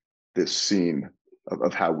this scene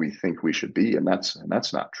of how we think we should be. And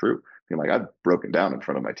that's not true. like I've broken down in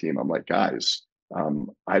front of my team. I'm like, guys,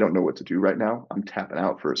 I don't know what to do right now. I'm tapping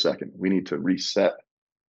out for a second. We need to reset,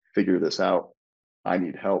 figure this out. I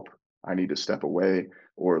need help. I need to step away.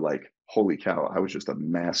 Or like, holy cow, I was just a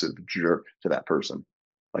massive jerk to that person.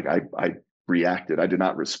 Like I reacted. I did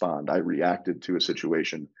not respond. I reacted to a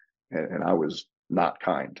situation, and I was not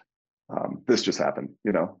kind. This just happened,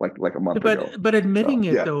 like a month ago. But admitting So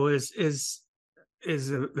it yeah, though is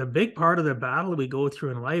a big part of the battle we go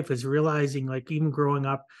through in life, is realizing, like, even growing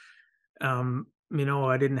up,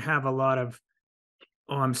 I didn't have a lot of,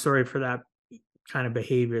 oh, I'm sorry for that kind of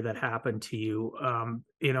behavior that happened to you. And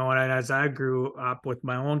as I grew up with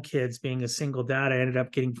my own kids, being a single dad, I ended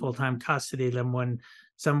up getting full-time custody of them when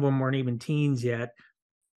some of them weren't even teens yet.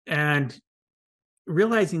 And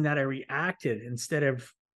realizing that I reacted instead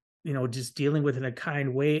of, just dealing with it in a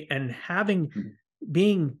kind way, and having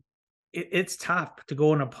being it's tough to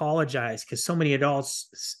go and apologize, because so many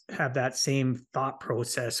adults have that same thought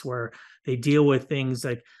process where they deal with things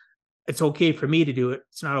like, it's okay for me to do it,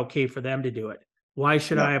 it's not okay for them to do it. Why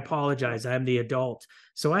should yeah, I apologize? I'm the adult.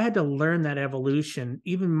 So I had to learn that evolution,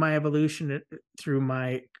 even my evolution through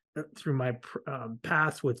my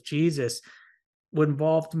path with Jesus, what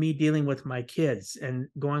involved me dealing with my kids and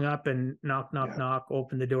going up and knock, knock, yeah, knock,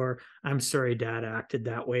 open the door. I'm sorry, dad acted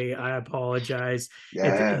that way. I apologize.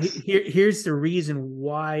 yes, Here's the reason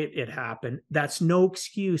why it happened. That's no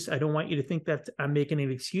excuse. I don't want you to think that I'm making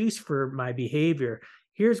an excuse for my behavior.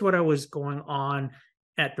 Here's what I was going on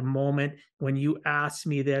at the moment when you asked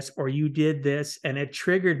me this or you did this, and it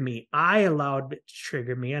triggered me. I allowed it to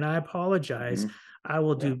trigger me, and I apologize. hmm I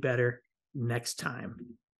will yeah, do better next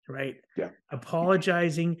time. Right? yeah,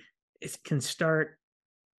 Apologizing can start,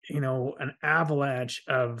 an avalanche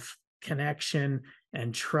of connection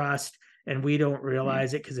and trust, and we don't mhm,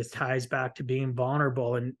 realize it because it ties back to being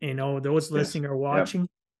vulnerable. And those yes, listening or yeah, watching,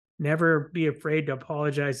 never be afraid to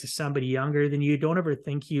apologize to somebody younger than you. Don't ever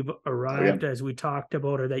think you've oh yeah, arrived, as we talked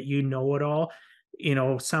about, or that you know it all.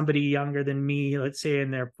 Somebody younger than me, let's say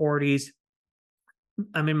in their 40s,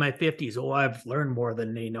 I'm in my 50s. Oh, I've learned more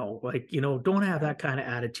than they know. Like, don't have yeah, that kind of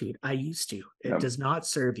attitude. I used to. It yeah, does not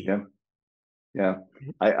serve you. yeah. Yeah.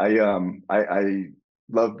 I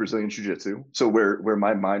love Brazilian Jiu-Jitsu. So where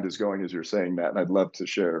my mind is going as you're saying that, and I'd love to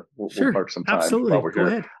share. We'll Sure. park some time while Absolutely. we're Go here.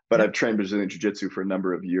 ahead. But Yep. I've trained Brazilian Jiu-Jitsu for a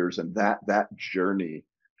number of years, and that journey,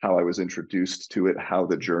 how I was introduced to it, how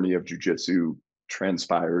the journey of Jiu-Jitsu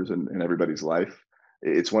transpires in everybody's life.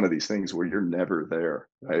 It's one of these things where you're never there,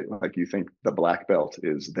 right? Like you think the black belt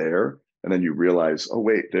is there, and then you realize, oh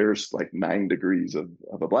wait, there's like 9 degrees of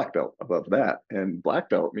a black belt above that, and black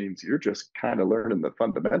belt means you're just kind of learning the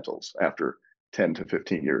fundamentals after 10 to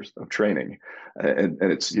 15 years of training, and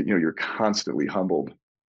it's you're constantly humbled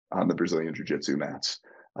on the Brazilian jiu-jitsu mats.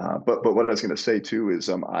 But what I was going to say too is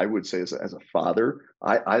I would say as a father,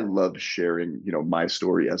 I love sharing my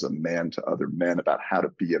story as a man to other men about how to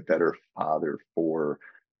be a better father for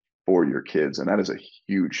your kids, and that is a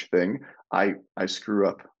huge thing. I screw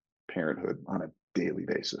up parenthood on a daily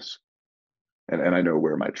basis. And I know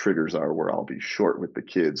where my triggers are, where I'll be short with the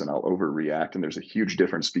kids and I'll overreact. And there's a huge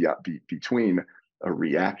difference between a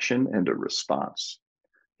reaction and a response.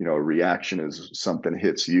 A reaction is something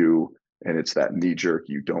hits you and it's that knee jerk.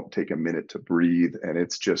 You don't take a minute to breathe and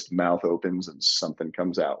it's just mouth opens and something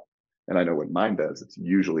comes out. And I know what mine does. It's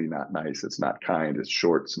usually not nice. It's not kind. It's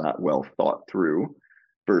short. It's not well thought through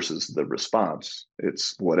versus the response.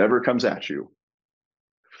 It's whatever comes at you.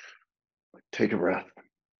 Take a breath.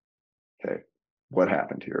 Okay, what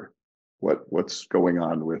happened here? What's going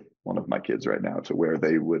on with one of my kids right now to where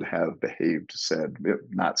they would have behaved, said,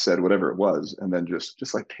 not said, whatever it was, and then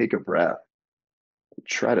just like take a breath,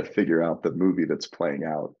 try to figure out the movie that's playing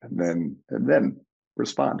out, and then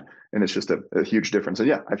respond. And it's just a huge difference. And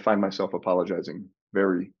yeah, I find myself apologizing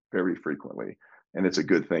very, very frequently. And it's a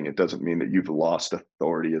good thing. It doesn't mean that you've lost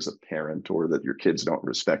authority as a parent or that your kids don't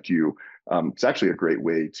respect you. It's actually a great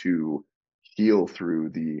way to heal through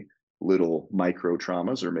the little micro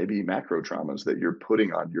traumas or maybe macro traumas that you're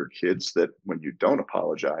putting on your kids, that when you don't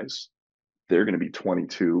apologize, they're going to be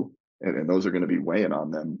 22, and those are going to be weighing on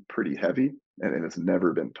them pretty heavy, and it's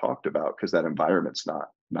never been talked about because that environment's not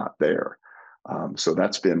there. So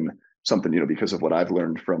that's been something, because of what I've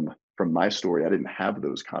learned from my story. I didn't have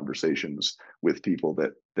those conversations with people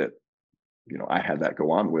that I had that go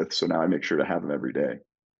on with, so now I make sure to have them every day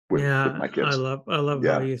with Yeah, my I kids. love I love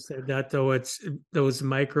how Yeah, you said that, though. It's those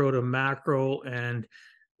micro to macro, and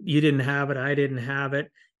you didn't have it, I didn't have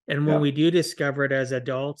it. And when yeah, we do discover it as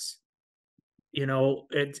adults,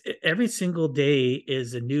 every single day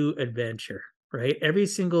is a new adventure, right? Every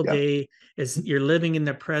single yeah, day is you're living in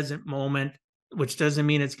the present moment, which doesn't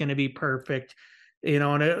mean it's going to be perfect. And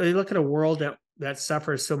I look at a world that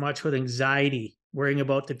suffers so much with anxiety, worrying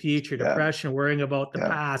about the future, Yeah. depression, worrying about the Yeah.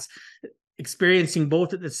 past, experiencing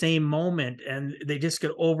both at the same moment, and they just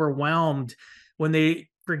get overwhelmed when they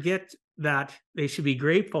forget that they should be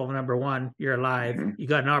grateful. Number one, you're alive, Hmm. you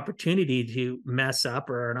got an opportunity to mess up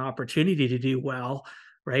or an opportunity to do well,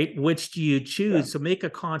 right? Which do you Yeah. choose? So make a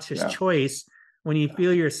conscious Yeah. choice when you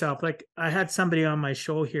feel yourself. Like, I had somebody on my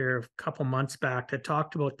show here a couple months back that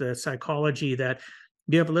talked about the psychology that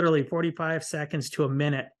you have literally 45 seconds to a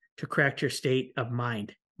minute to correct your state of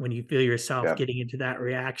mind when you feel yourself Yeah. getting into that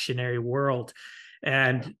reactionary world.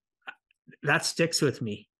 And that sticks with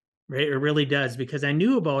me, right? It really does, because I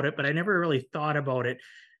knew about it, but I never really thought about it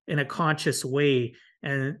in a conscious way.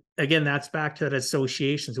 And again, that's back to that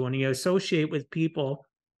associations. When you associate with people,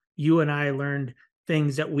 you and I learned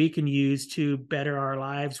things that we can use to better our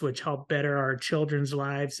lives, which help better our children's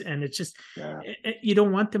lives. And it's just, Yeah. you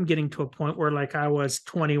don't want them getting to a point where, like I was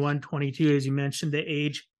 21, 22, as you mentioned, the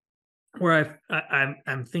age where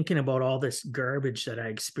I'm thinking about all this garbage that I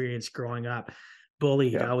experienced growing up.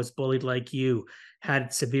 Bullied. Yeah. I was bullied like you,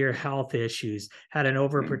 had severe health issues, had an Mm.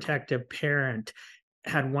 overprotective parent,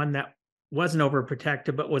 had one that wasn't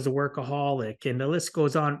overprotective but was a workaholic, and the list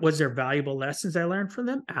goes on. Was there valuable lessons I learned from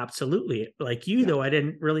them? Absolutely. Like you, Yeah. though, I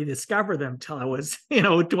didn't really discover them till I was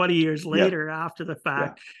 20 years Yeah. later after the Yeah.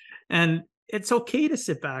 fact. And it's okay to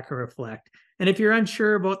sit back and reflect. And if you're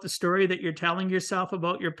unsure about the story that you're telling yourself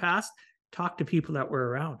about your past, talk to people that were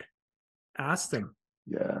around. Ask them.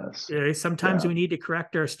 Yes. Sometimes Yeah. we need to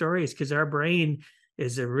correct our stories because our brain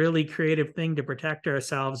is a really creative thing to protect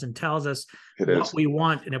ourselves and tells us It what is. we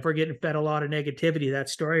want. And if we're getting fed a lot of negativity, that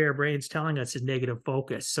story our brain's telling us is negative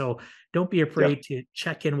focus. So don't be Yeah. afraid to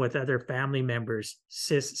check in with other family members,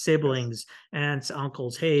 Yes. siblings, aunts,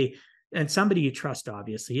 uncles. Hey, and somebody you trust,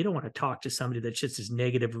 obviously. You don't want to talk to somebody that's just as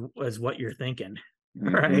negative as what you're thinking,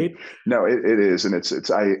 Hmm. right? No, it is, and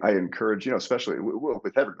I encourage, especially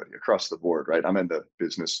with everybody across the board, right? I'm in the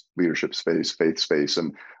business leadership space, faith space,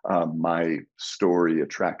 and my story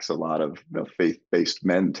attracts a lot of faith-based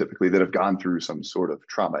men typically that have gone through some sort of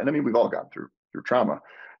trauma, and I mean we've all gone through trauma,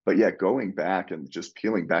 but yeah, going back and just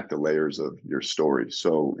peeling back the layers of your story.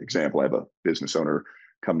 So, example, I have a business owner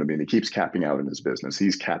come to me and he keeps capping out in his business.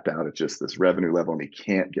 He's capped out at just this revenue level and he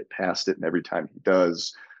can't get past it, and every time he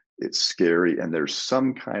does, it's scary, and there's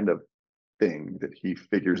some kind of thing that he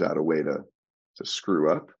figures out a way to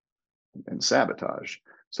screw up and sabotage.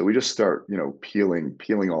 So we just start,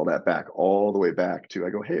 peeling all that back, all the way back to,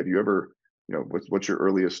 I go, hey, have you ever, what's your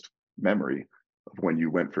earliest memory of when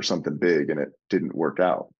you went for something big and it didn't work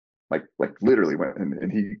out? Like literally went,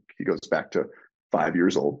 and he goes back to 5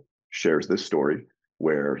 years old, shares this story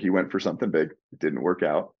where he went for something big, it didn't work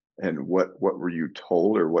out. And what were you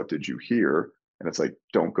told, or what did you hear? And it's like,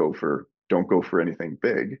 don't go for anything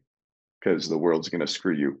big, because the world's going to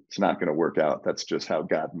screw you. It's not going to work out. That's just how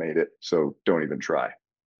God made it. So don't even try.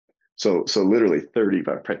 So literally 30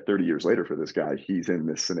 years later for this guy, he's in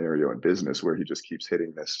this scenario in business where he just keeps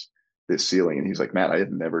hitting this ceiling. And he's like, man, I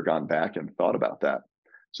had never gone back and thought about that.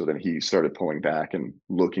 So then he started pulling back and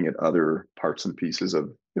looking at other parts and pieces of,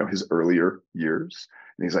 his earlier years.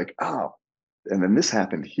 And he's like, oh, and then this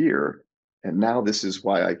happened here. And now this is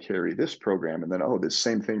why I carry this program. And then, oh, this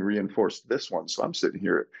same thing reinforced this one. So he's sitting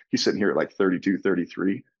here at like 32,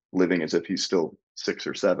 33, living as if he's still 6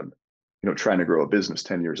 or 7, trying to grow a business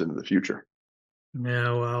 10 years into the future.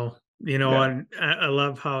 Yeah, well, Yeah. and I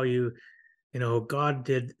love how God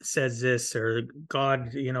says this, or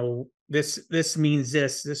God, this means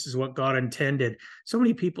this is what God intended. So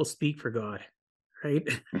many people speak for God, right?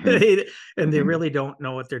 Hmm. And they Hmm. really don't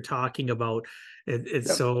know what they're talking about. It's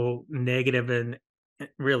Yep. so negative and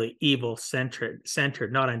really evil centered,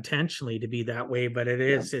 not intentionally to be that way, but it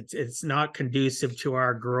Yeah. is. It's not conducive to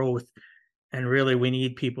our growth. And really, we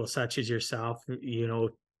need people such as yourself,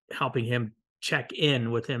 helping him check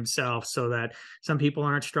in with himself, so that some people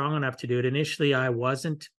aren't strong enough to do it. Initially, I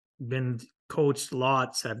wasn't. Been coached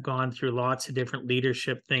lots. I've gone through lots of different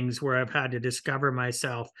leadership things where I've had to discover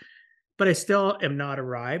myself, but I still am not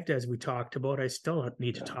arrived, as we talked about. I still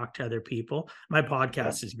need to Yeah. talk to other people. My Yeah.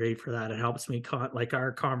 podcast is great for that. It helps me, like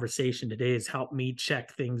our conversation today has helped me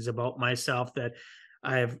check things about myself that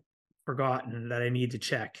I've forgotten that I need to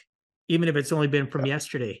check, even if it's only been from Yeah.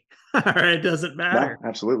 yesterday. It doesn't No, matter.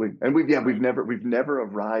 absolutely. And we've never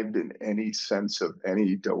arrived in any sense of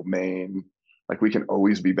any domain. Like we can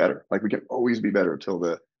always be better. Like we can always be better till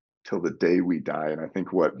the day we die. And I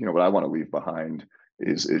think what I want to leave behind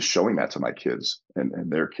is showing that to my kids and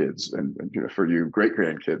their kids, and for you great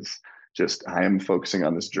grandkids. Just I am focusing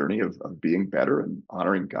on this journey of being better and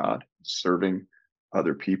honoring God serving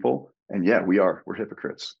other people. And yeah, we're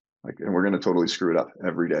hypocrites. Like, and we're going to totally screw it up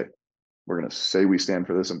every day. We're going to say we stand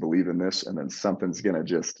for this and believe in this, and then something's going to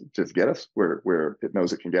just get us where it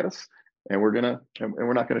knows it can get us, and and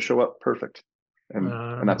we're not going to show up perfect, and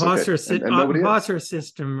that's okay, and nobody is. Imposter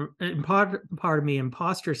system, pardon me,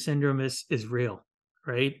 imposter syndrome is real,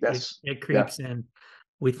 right? Yes, It yeah, creeps in.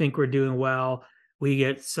 We think we're doing well. We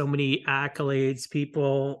get so many accolades,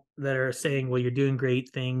 people that are saying, well, you're doing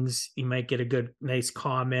great things. You might get a good, nice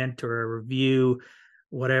comment or a review,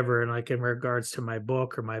 whatever. And like in regards to my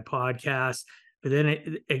book or my podcast. But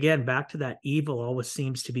then again, back to that evil always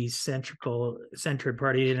seems to be centered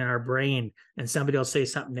party in our brain. And somebody will say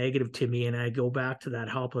something negative to me, and I go back to that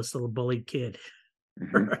helpless little bullied kid.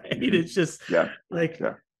 Right? It's just yeah, like,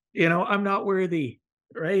 yeah. I'm not worthy,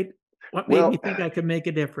 right? What made me Well, think I could make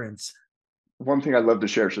a difference? one thing I'd love to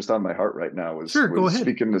share, it's just on my heart right now, Sure, go was ahead.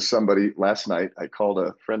 speaking to somebody last night. I called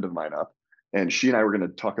a friend of mine up, and she and I were going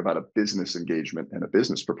to talk about a business engagement and a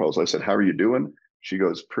business proposal. I said, "How are you doing?" She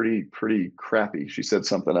goes, "Pretty crappy." She said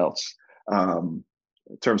something else in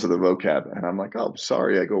terms of the vocab, and I'm like, "Oh,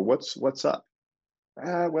 sorry." I go, "What's up?"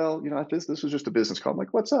 Well, this was just a business call. I'm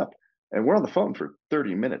like, "What's up?" And we're on the phone for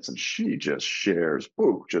 30 minutes, and she just shares,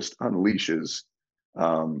 whoo, just unleashes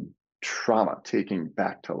um, trauma, taking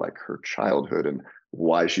back to like her childhood and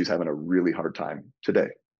why she's having a really hard time today,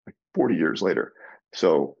 like 40 years later.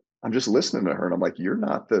 So I'm just listening to her, and I'm like, "You're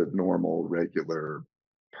not the normal, regular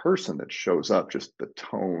person that shows up, just the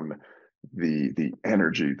tone, the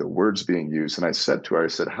energy, the words being used." And I said to her, I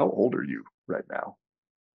said, "How old are you right now?"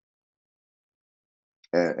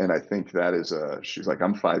 And I think that is she's like,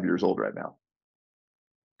 "I'm 5 years old right now,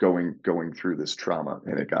 going through this trauma."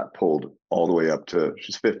 And it got pulled all the way up to,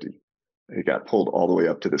 she's 50. It got pulled all the way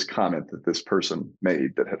up to this comment that this person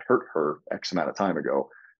made that had hurt her X amount of time ago.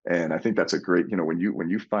 And I think that's a great, when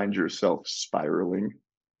you find yourself spiraling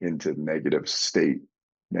into negative state,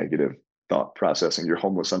 negative thought processing, you're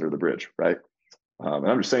homeless under the bridge, right? And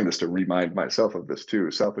I'm just saying this to remind myself of this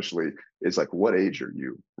too, selfishly, is like, what age are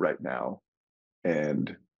you right now?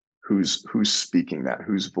 And who's speaking that,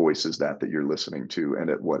 whose voice is that you're listening to, and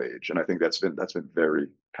at what age? And I think that's been very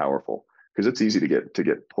powerful, because it's easy to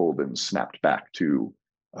get pulled and snapped back to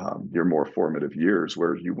your more formative years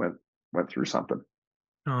where you went through something.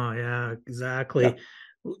 Oh, yeah, Yeah, exactly.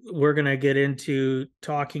 We're going to get into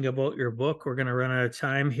talking about your book. We're going to run out of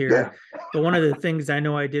time yeah. here. But one of the things I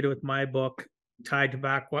know I did with my book, tied to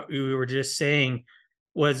back what we were just saying,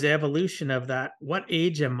 was the evolution of that. What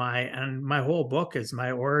age am I? And my whole book is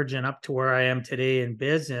my origin up to where I am today in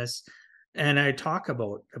business. And I talk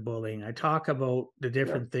about the bullying. I talk about the Yeah,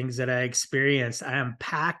 different things that I experienced. I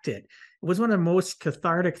unpacked it. It was one of the most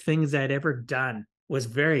cathartic things I'd ever done. Was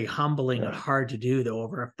very humbling and yeah, hard to do though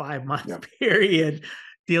over a 5 month yeah, period,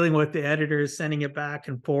 dealing with the editors, sending it back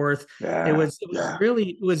and forth. it yeah, was it was yeah.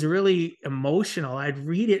 really it was really emotional. I'd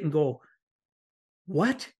read it and go,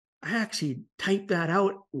 what? I actually typed that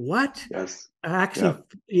out. What? Yes, I yeah, actually,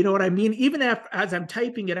 you know what I mean? Even as I'm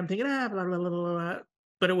typing it, I'm thinking, blah, blah, blah, blah, blah,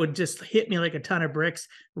 but it would just hit me like a ton of bricks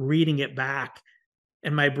reading it back,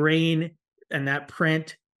 and my brain and that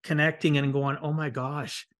print connecting and going, oh my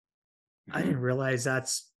gosh, I hmm, didn't realize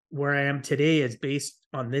that's where I am today is based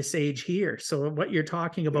on this age here. So what you're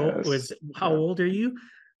talking about yes, was, how yeah. old are you?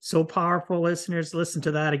 So powerful, listeners. Listen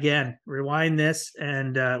to that again. Rewind this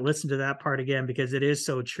and listen to that part again, because it is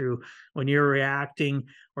so true. When you're reacting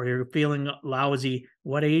or you're feeling lousy,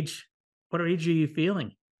 what age? What age are you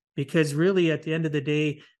feeling? Because really, at the end of the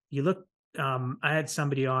day, you look. I had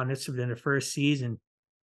somebody on. This was in the first season.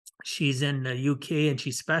 She's in the UK and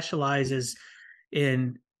she specializes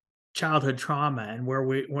in childhood trauma, and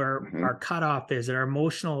where Hmm. our cutoff is, and our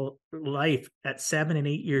emotional life at 7 and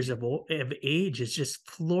 8 years of age has just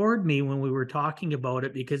floored me when we were talking about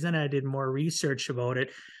it, because then I did more research about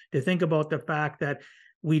it to think about the fact that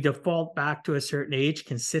we default back to a certain age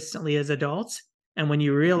consistently as adults. And when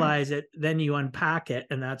you Hmm. realize it, then you unpack it.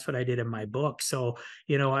 And that's what I did in my book. So,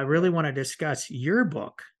 I Yeah. really want to discuss your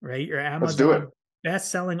book, right? Your Let's do it. Amazon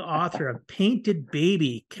best-selling author of Painted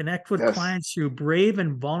Baby, connect with Yes. clients through brave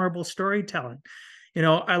and vulnerable storytelling.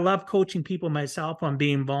 I love coaching people myself on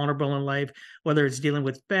being vulnerable in life, whether it's dealing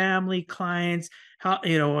with family, clients, how,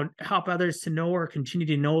 help others to know or continue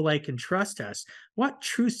to know, like, and trust us. What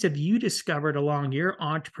truths have you discovered along your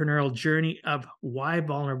entrepreneurial journey of why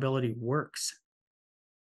vulnerability works?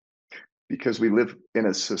 Because we live in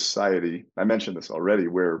a society, I mentioned this already,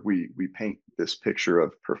 where we paint this picture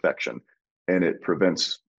of perfection, and it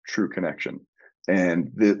prevents true connection.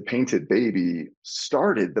 And the Painted Baby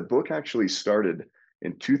the book actually started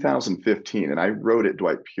in 2015, and I wrote it,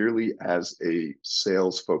 Dwight, purely as a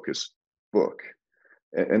sales focused book.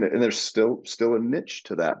 And there's still a niche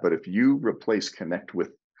to that. But if you replace connect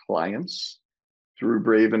with clients through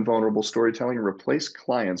brave and vulnerable storytelling, replace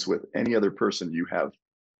clients with any other person you have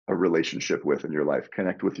a relationship with in your life.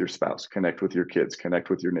 Connect with your spouse, connect with your kids, connect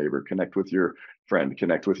with your neighbor, connect with your friend,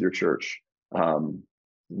 connect with your church.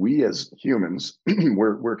 We as humans,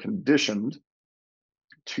 we're conditioned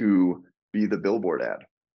to be the billboard ad,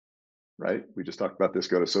 right? We just talked about this.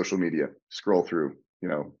 Go to social media, scroll through,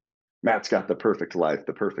 Matt's got the perfect life,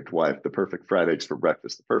 the perfect wife, the perfect fried eggs for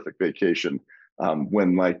breakfast, the perfect vacation.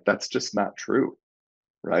 When like that's just not true,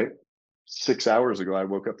 right? 6 hours ago, I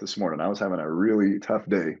woke up this morning. I was having a really tough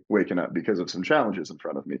day waking up because of some challenges in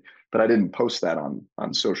front of me, but I didn't post that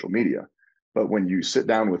on social media. But when you sit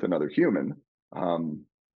down with another human,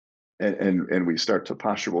 and we start to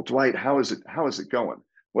posture, well, Dwight, how is it going?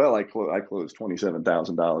 Well, I closed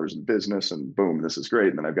 $27,000 in business, and boom, this is great.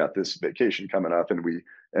 And then I've got this vacation coming up, and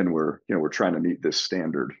we're trying to meet this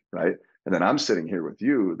standard, right? And then I'm sitting here with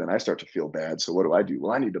you. Then I start to feel bad. So what do?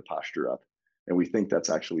 Well, I need to posture up, and we think that's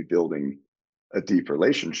actually building a deep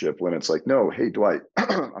relationship when it's like, no, hey, Dwight,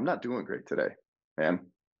 I'm not doing great today, man.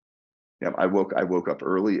 Yeah, I woke up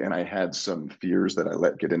early and I had some fears that I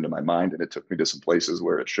let get into my mind, and it took me to some places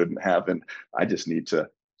where it shouldn't have. And I just need to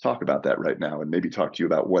talk about that right now and maybe talk to you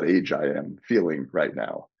about what age I am feeling right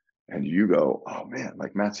now. And you go, oh man,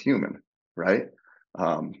 like Matt's human, right?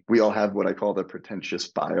 We all have what I call the pretentious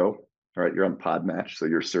bio, right? You're on Podmatch, so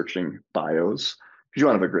you're searching bios because you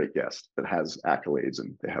want to have a great guest that has accolades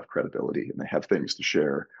and they have credibility and they have things to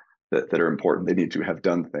share that are important. They need to have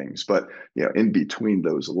done things. But in between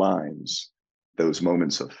those lines, those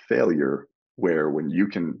moments of failure where when you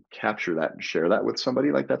can capture that and share that with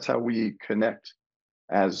somebody, like that's how we connect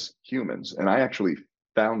as humans. And I actually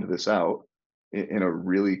found this out in a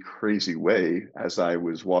really crazy way as I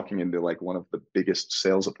was walking into like one of the biggest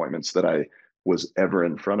sales appointments that I was ever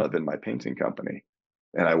in front of in my painting company.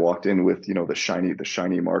 And I walked in with, the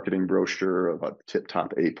shiny marketing brochure of a tip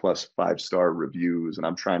top A+ 5-star reviews. And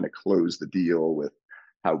I'm trying to close the deal with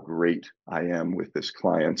how great I am with this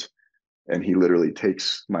client. And he literally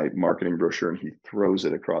takes my marketing brochure and he throws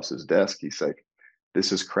it across his desk. He's like,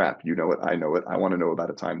 this is crap. You know it. I know it. I want to know about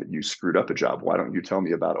a time that you screwed up a job. Why don't you tell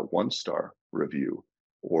me about a 1-star review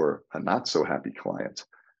or a not so happy client?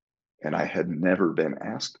 And I had never been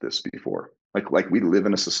asked this before. Like we live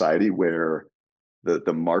in a society where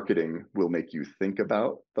the marketing will make you think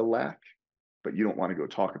about the lack, but you don't want to go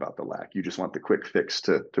talk about the lack. You just want the quick fix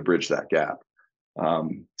to bridge that gap.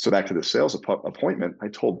 So back to the sales appointment, I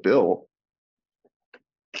told Bill,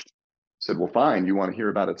 said, well, fine. You want to hear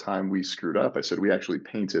about a time we screwed up? I said, we actually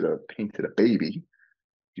painted a baby.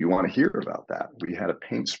 Do you want to hear about that? We had a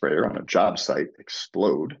paint sprayer on a job site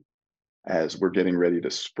explode as we're getting ready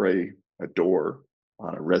to spray a door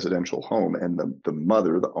on a residential home. And the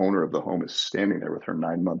mother, the owner of the home, is standing there with her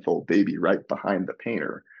 9-month-old baby right behind the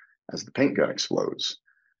painter as the paint gun explodes.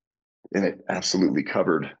 And it absolutely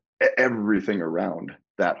covered everything around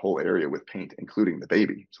that whole area with paint, including the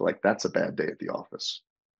baby. So like, that's a bad day at the office.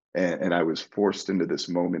 And I was forced into this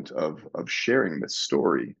moment of sharing this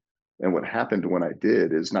story. And what happened when I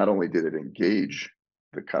did is not only did it engage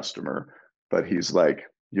the customer, but he's like,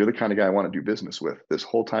 you're the kind of guy I want to do business with. This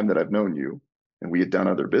whole time that I've known you, and we had done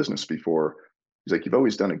other business before, he's like, you've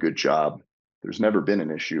always done a good job. There's never been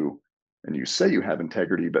an issue. And you say you have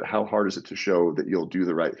integrity, but how hard is it to show that you'll do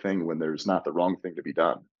the right thing when there's not the wrong thing to be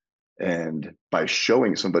done? And by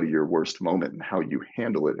showing somebody your worst moment and how you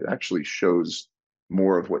handle it, it actually shows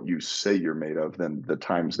more of what you say you're made of than the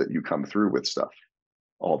times that you come through with stuff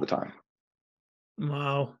all the time.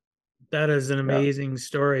 Wow. That is an Yeah. amazing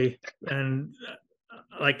story. And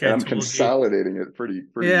like And I I'm told you, consolidating it pretty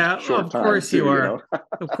yeah, short of time course you too, are.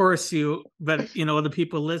 Of course but the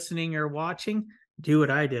people listening or watching, do what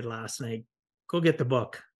I did last night. Go get the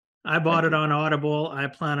book. I bought Thank it you. on Audible. I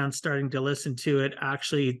plan on starting to listen to it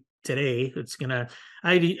actually today.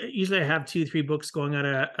 I usually have 2, 3 books going at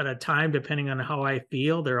a time, depending on how I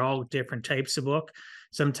feel. They're all different types of book.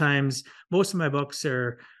 Sometimes most of my books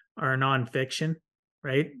are nonfiction,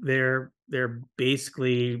 right? They're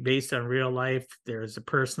basically based on real life. There's a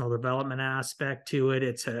personal development aspect to it.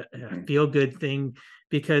 It's a feel good thing,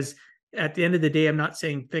 because at the end of the day, I'm not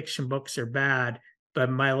saying fiction books are bad,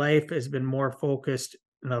 but my life has been more focused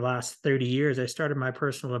in the last 30 years. I started my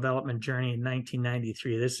personal development journey in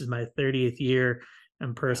 1993. This is my 30th year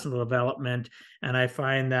in personal development. And I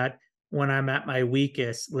find that when I'm at my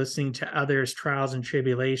weakest, listening to others' trials and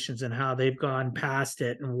tribulations and how they've gone past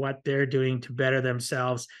it and what they're doing to better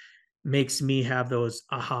themselves, makes me have those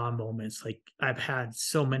aha moments. Like I've had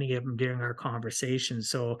so many of them during our conversation.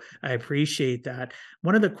 So I appreciate that.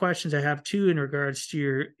 One of the questions I have too in regards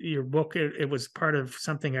to your book, it was part of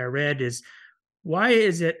something I read, is why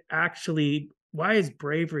is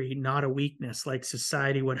bravery not a weakness like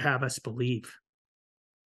society would have us believe?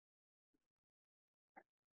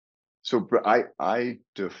 So I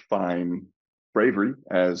define bravery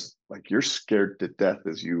as like you're scared to death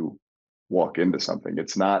as you walk into something.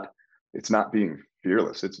 It's not being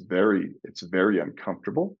fearless. It's very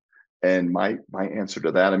uncomfortable. And my answer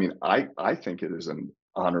to that, I mean, I think it is an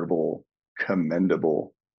honorable,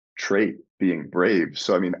 commendable trait being brave.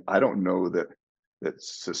 So I mean, I don't know that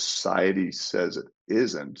society says it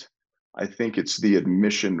isn't. I think it's the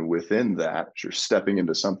admission within that you're stepping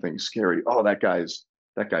into something scary. Oh, that guy's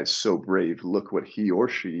so brave. Look what he or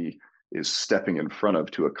she is stepping in front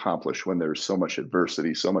of to accomplish when there's so much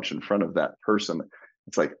adversity, so much in front of that person.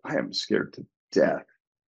 It's like, I am scared to death.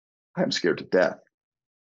 I am scared to death.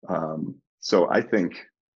 So I think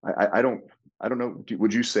I don't know.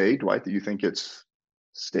 Would you say, Dwight, that you think it's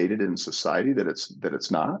stated in society that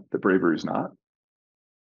it's not, that bravery is not?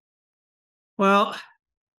 Well,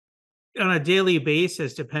 on a daily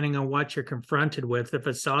basis, depending on what you're confronted with, the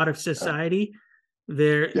facade of Yeah. society,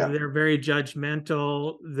 Yeah. they're very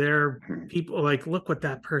judgmental. They're Mhm. people like, look what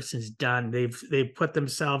that person's done. They've put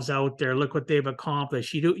themselves out there. Look what they've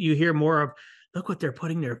accomplished. You hear more of, look what they're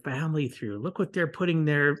putting their family through. Look what they're putting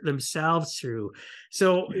themselves through.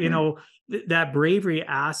 So, Mhm. that bravery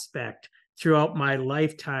aspect throughout my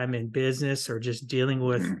lifetime in business or just dealing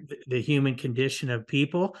with Mhm. the human condition of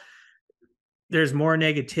people, there's more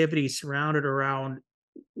negativity surrounded around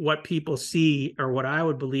what people see or what I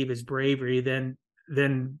would believe is bravery than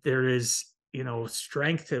there is,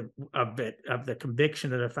 strength of it, of the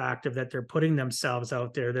conviction of the fact of that they're putting themselves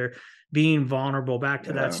out there, they're being vulnerable, back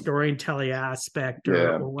to that Yeah. storytelling aspect, or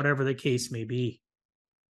Yeah. whatever the case may be.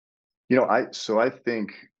 I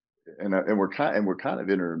think, and we're kind of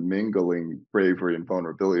intermingling bravery and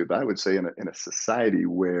vulnerability, but I would say in a society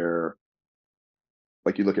where,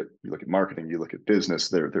 like, you look at marketing, you look at business,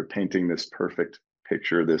 they're painting this perfect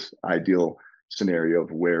picture, this ideal scenario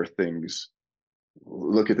of where things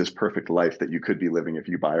look at this perfect life that you could be living if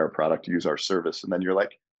you buy our product, use our service, and then you're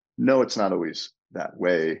like, no, it's not always that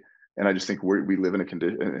way. And I just think we live in a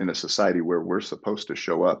condition, in a society where we're supposed to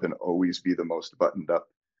show up and always be the most buttoned up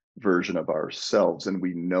version of ourselves, and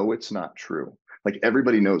we know it's not true. Like,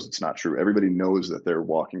 everybody knows it's not true. Everybody knows that they're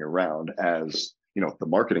walking around as, the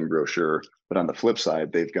marketing brochure, but on the flip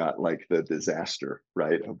side, they've got like the disaster,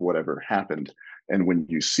 right, of whatever happened. And when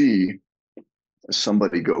you see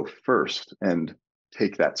somebody go first and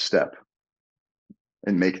take that step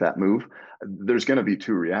and make that move, there's going to be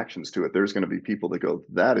two reactions to it. There's going to be people that go,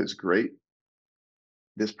 that is great.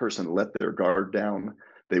 This person let their guard down.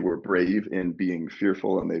 They were brave in being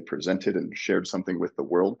fearful, and they presented and shared something with the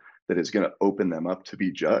world that is going to open them up to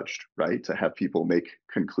be judged, right? To have people make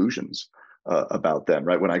conclusions about them,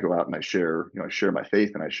 right? When I go out and I share my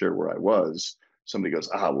faith and I share where I was, somebody goes,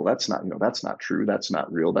 well, that's not true. That's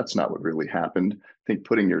not real. That's not what really happened. I think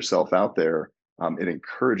putting yourself out there, it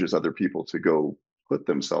encourages other people to go put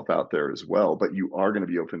themselves out there as well. But you are going to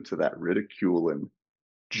be open to that ridicule and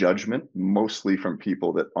judgment, mostly from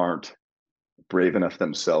people that aren't brave enough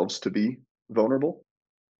themselves to be vulnerable.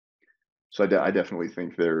 So I definitely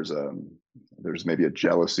think there's maybe a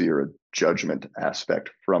jealousy or a judgment aspect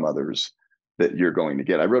from others that you're going to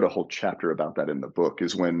get. I wrote a whole chapter about that in the book.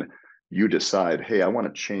 Is when you decide, hey, I want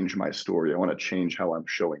to change my story. I want to change how I'm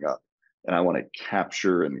showing up, and I want to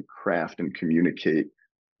capture and craft and communicate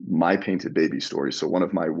my painted baby story. So one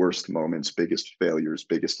of my worst moments, biggest failures,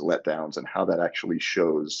 biggest letdowns, and how that actually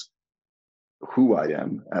shows who I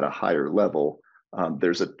am at a higher level.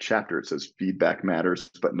 There's a chapter. It says feedback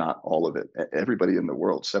matters, but not all of it. Everybody in the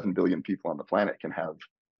world, 7 billion people on the planet, can have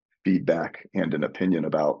feedback and an opinion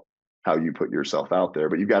about how you put yourself out there.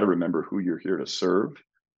 But you've got to remember who you're here to serve,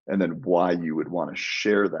 and then why you would want to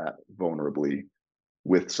share that vulnerably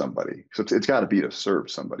with somebody. So it's got to be to serve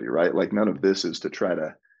somebody, right? Like, none of this is to try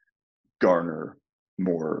to garner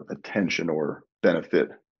more attention or benefit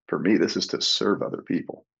for me. This is to serve other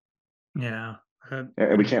people. Yeah.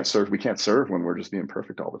 And we can't serve when we're just being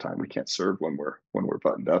perfect all the time. We can't serve when we're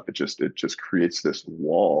buttoned up. It just creates this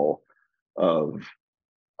wall of,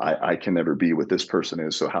 I can never be what this person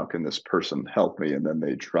is, so how can this person help me? And then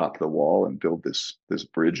they drop the wall and build this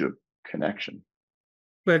bridge of connection.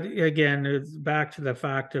 But again, it's back to the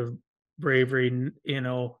fact of bravery,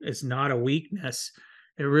 is not a weakness.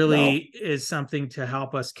 It No. really is something to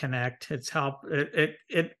help us connect.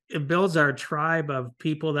 It builds our tribe of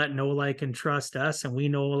people that know, like, and trust us, and we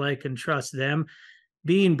know, like, and trust them.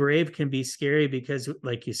 Being brave can be scary because,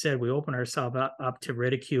 like you said, we open ourselves up to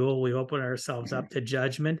ridicule, we open ourselves Mhm. up to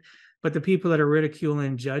judgment. But the people that are ridiculing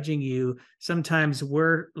and judging you, sometimes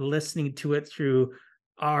we're listening to it through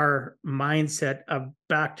our mindset of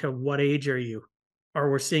back to what age are you, or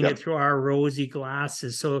we're seeing it Yep. through our rosy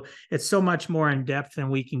glasses. So it's so much more in depth than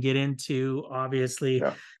we can get into, obviously,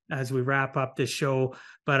 Yeah. as we wrap up this show.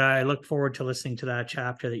 But I look forward to listening to that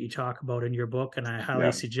chapter that you talk about in your book, and I highly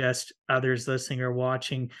Yeah. suggest others listening or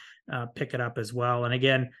watching pick it up as well. And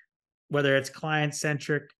again, whether it's client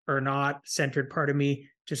centric or not centered, part of me,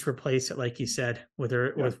 just replace it, like you said,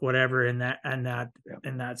 Yeah. with whatever Yeah.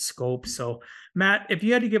 in that scope. So, Matt, if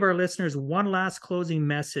you had to give our listeners one last closing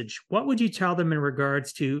message, what would you tell them in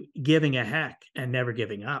regards to giving a heck and never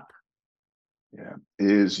giving up? Yeah.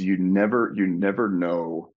 Is you never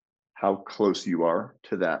know how close you are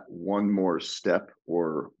to that one more step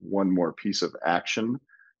or one more piece of action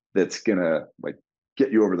that's gonna like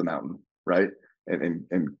get you over the mountain, right? And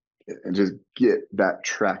just get that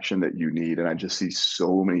traction that you need. And I just see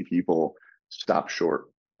so many people stop short.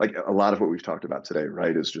 Like a lot of what we've talked about today,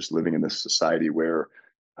 right, is just living in this society where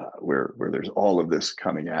there's all of this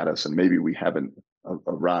coming at us, and maybe we haven't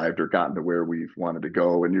arrived or gotten to where we've wanted to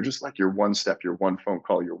go. And you're just like, you're one step, you're one phone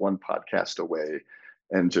call, you're one podcast away,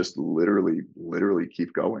 and just literally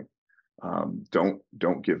keep going. Don't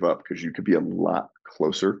give up, because you could be a lot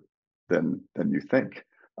closer than you think.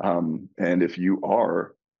 And if you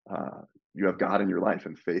are, you have God in your life,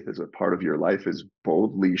 and faith is a part of your life, is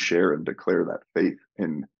boldly share and declare that faith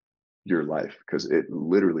in your life, because it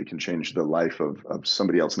literally can change the life of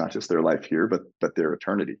somebody else, not just their life here, but their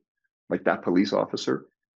eternity. Like that police officer,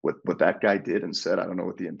 what that guy did and said, I don't know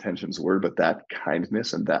what the intentions were, but that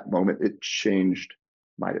kindness and that moment, it changed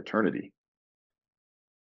my eternity.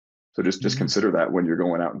 So just Yeah. consider that when you're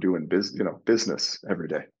going out and doing business every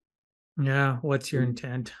day. Yeah. What's your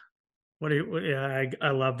intent? Yeah,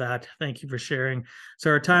 I love that. Thank you for sharing.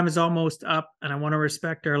 So our time is almost up, and I want to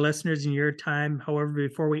respect our listeners and your time. However,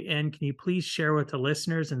 before we end, can you please share with the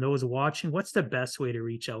listeners and those watching what's the best way to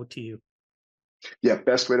reach out to you? Yeah,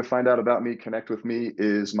 best way to find out about me, connect with me,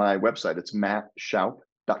 is my website. It's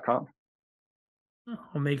mattshoup.com.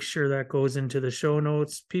 I'll make sure that goes into the show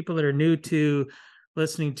notes. People that are new to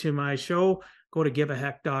listening to my show, go to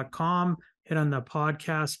giveaheck.com, hit on the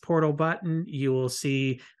podcast portal button. You will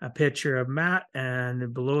see a picture of Matt,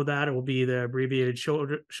 and below that it will be the abbreviated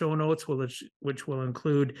show notes, which will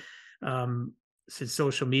include his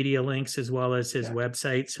social media links as well as his Yeah.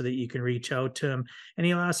 website, so that you can reach out to him.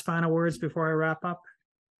 Any last final words before I wrap up?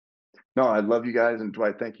 No, I love you guys. And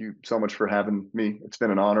Dwight, thank you so much for having me. It's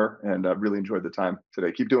been an honor, and I really enjoyed the time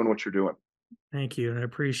today. Keep doing what you're doing. Thank you. And I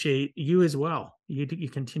appreciate you as well. You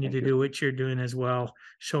continue Thank to you. do what you're doing as well.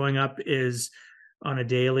 Showing up is on a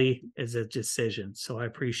daily is a decision. So I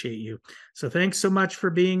appreciate you. So thanks so much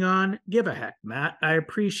for being on Give a Heck, Matt. I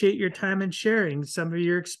appreciate your time and sharing some of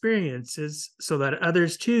your experiences so that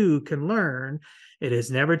others too can learn. It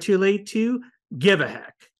is never too late to give a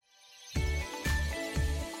heck.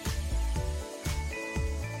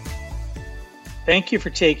 Thank you for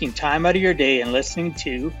taking time out of your day and listening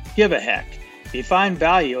to Give a Heck. If you find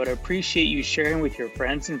value, I'd appreciate you sharing with your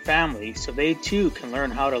friends and family so they too can learn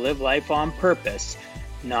how to live life on purpose,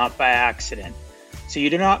 not by accident. So you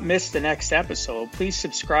do not miss the next episode, please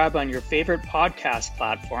subscribe on your favorite podcast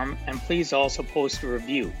platform, and please also post a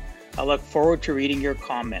review. I look forward to reading your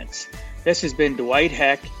comments. This has been Dwight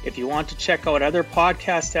Heck. If you want to check out other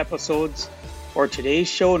podcast episodes or today's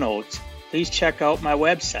show notes, please check out my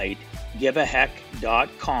website,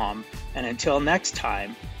 giveaheck.com. And until next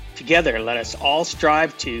time, together let us all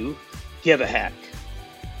strive to give a heck.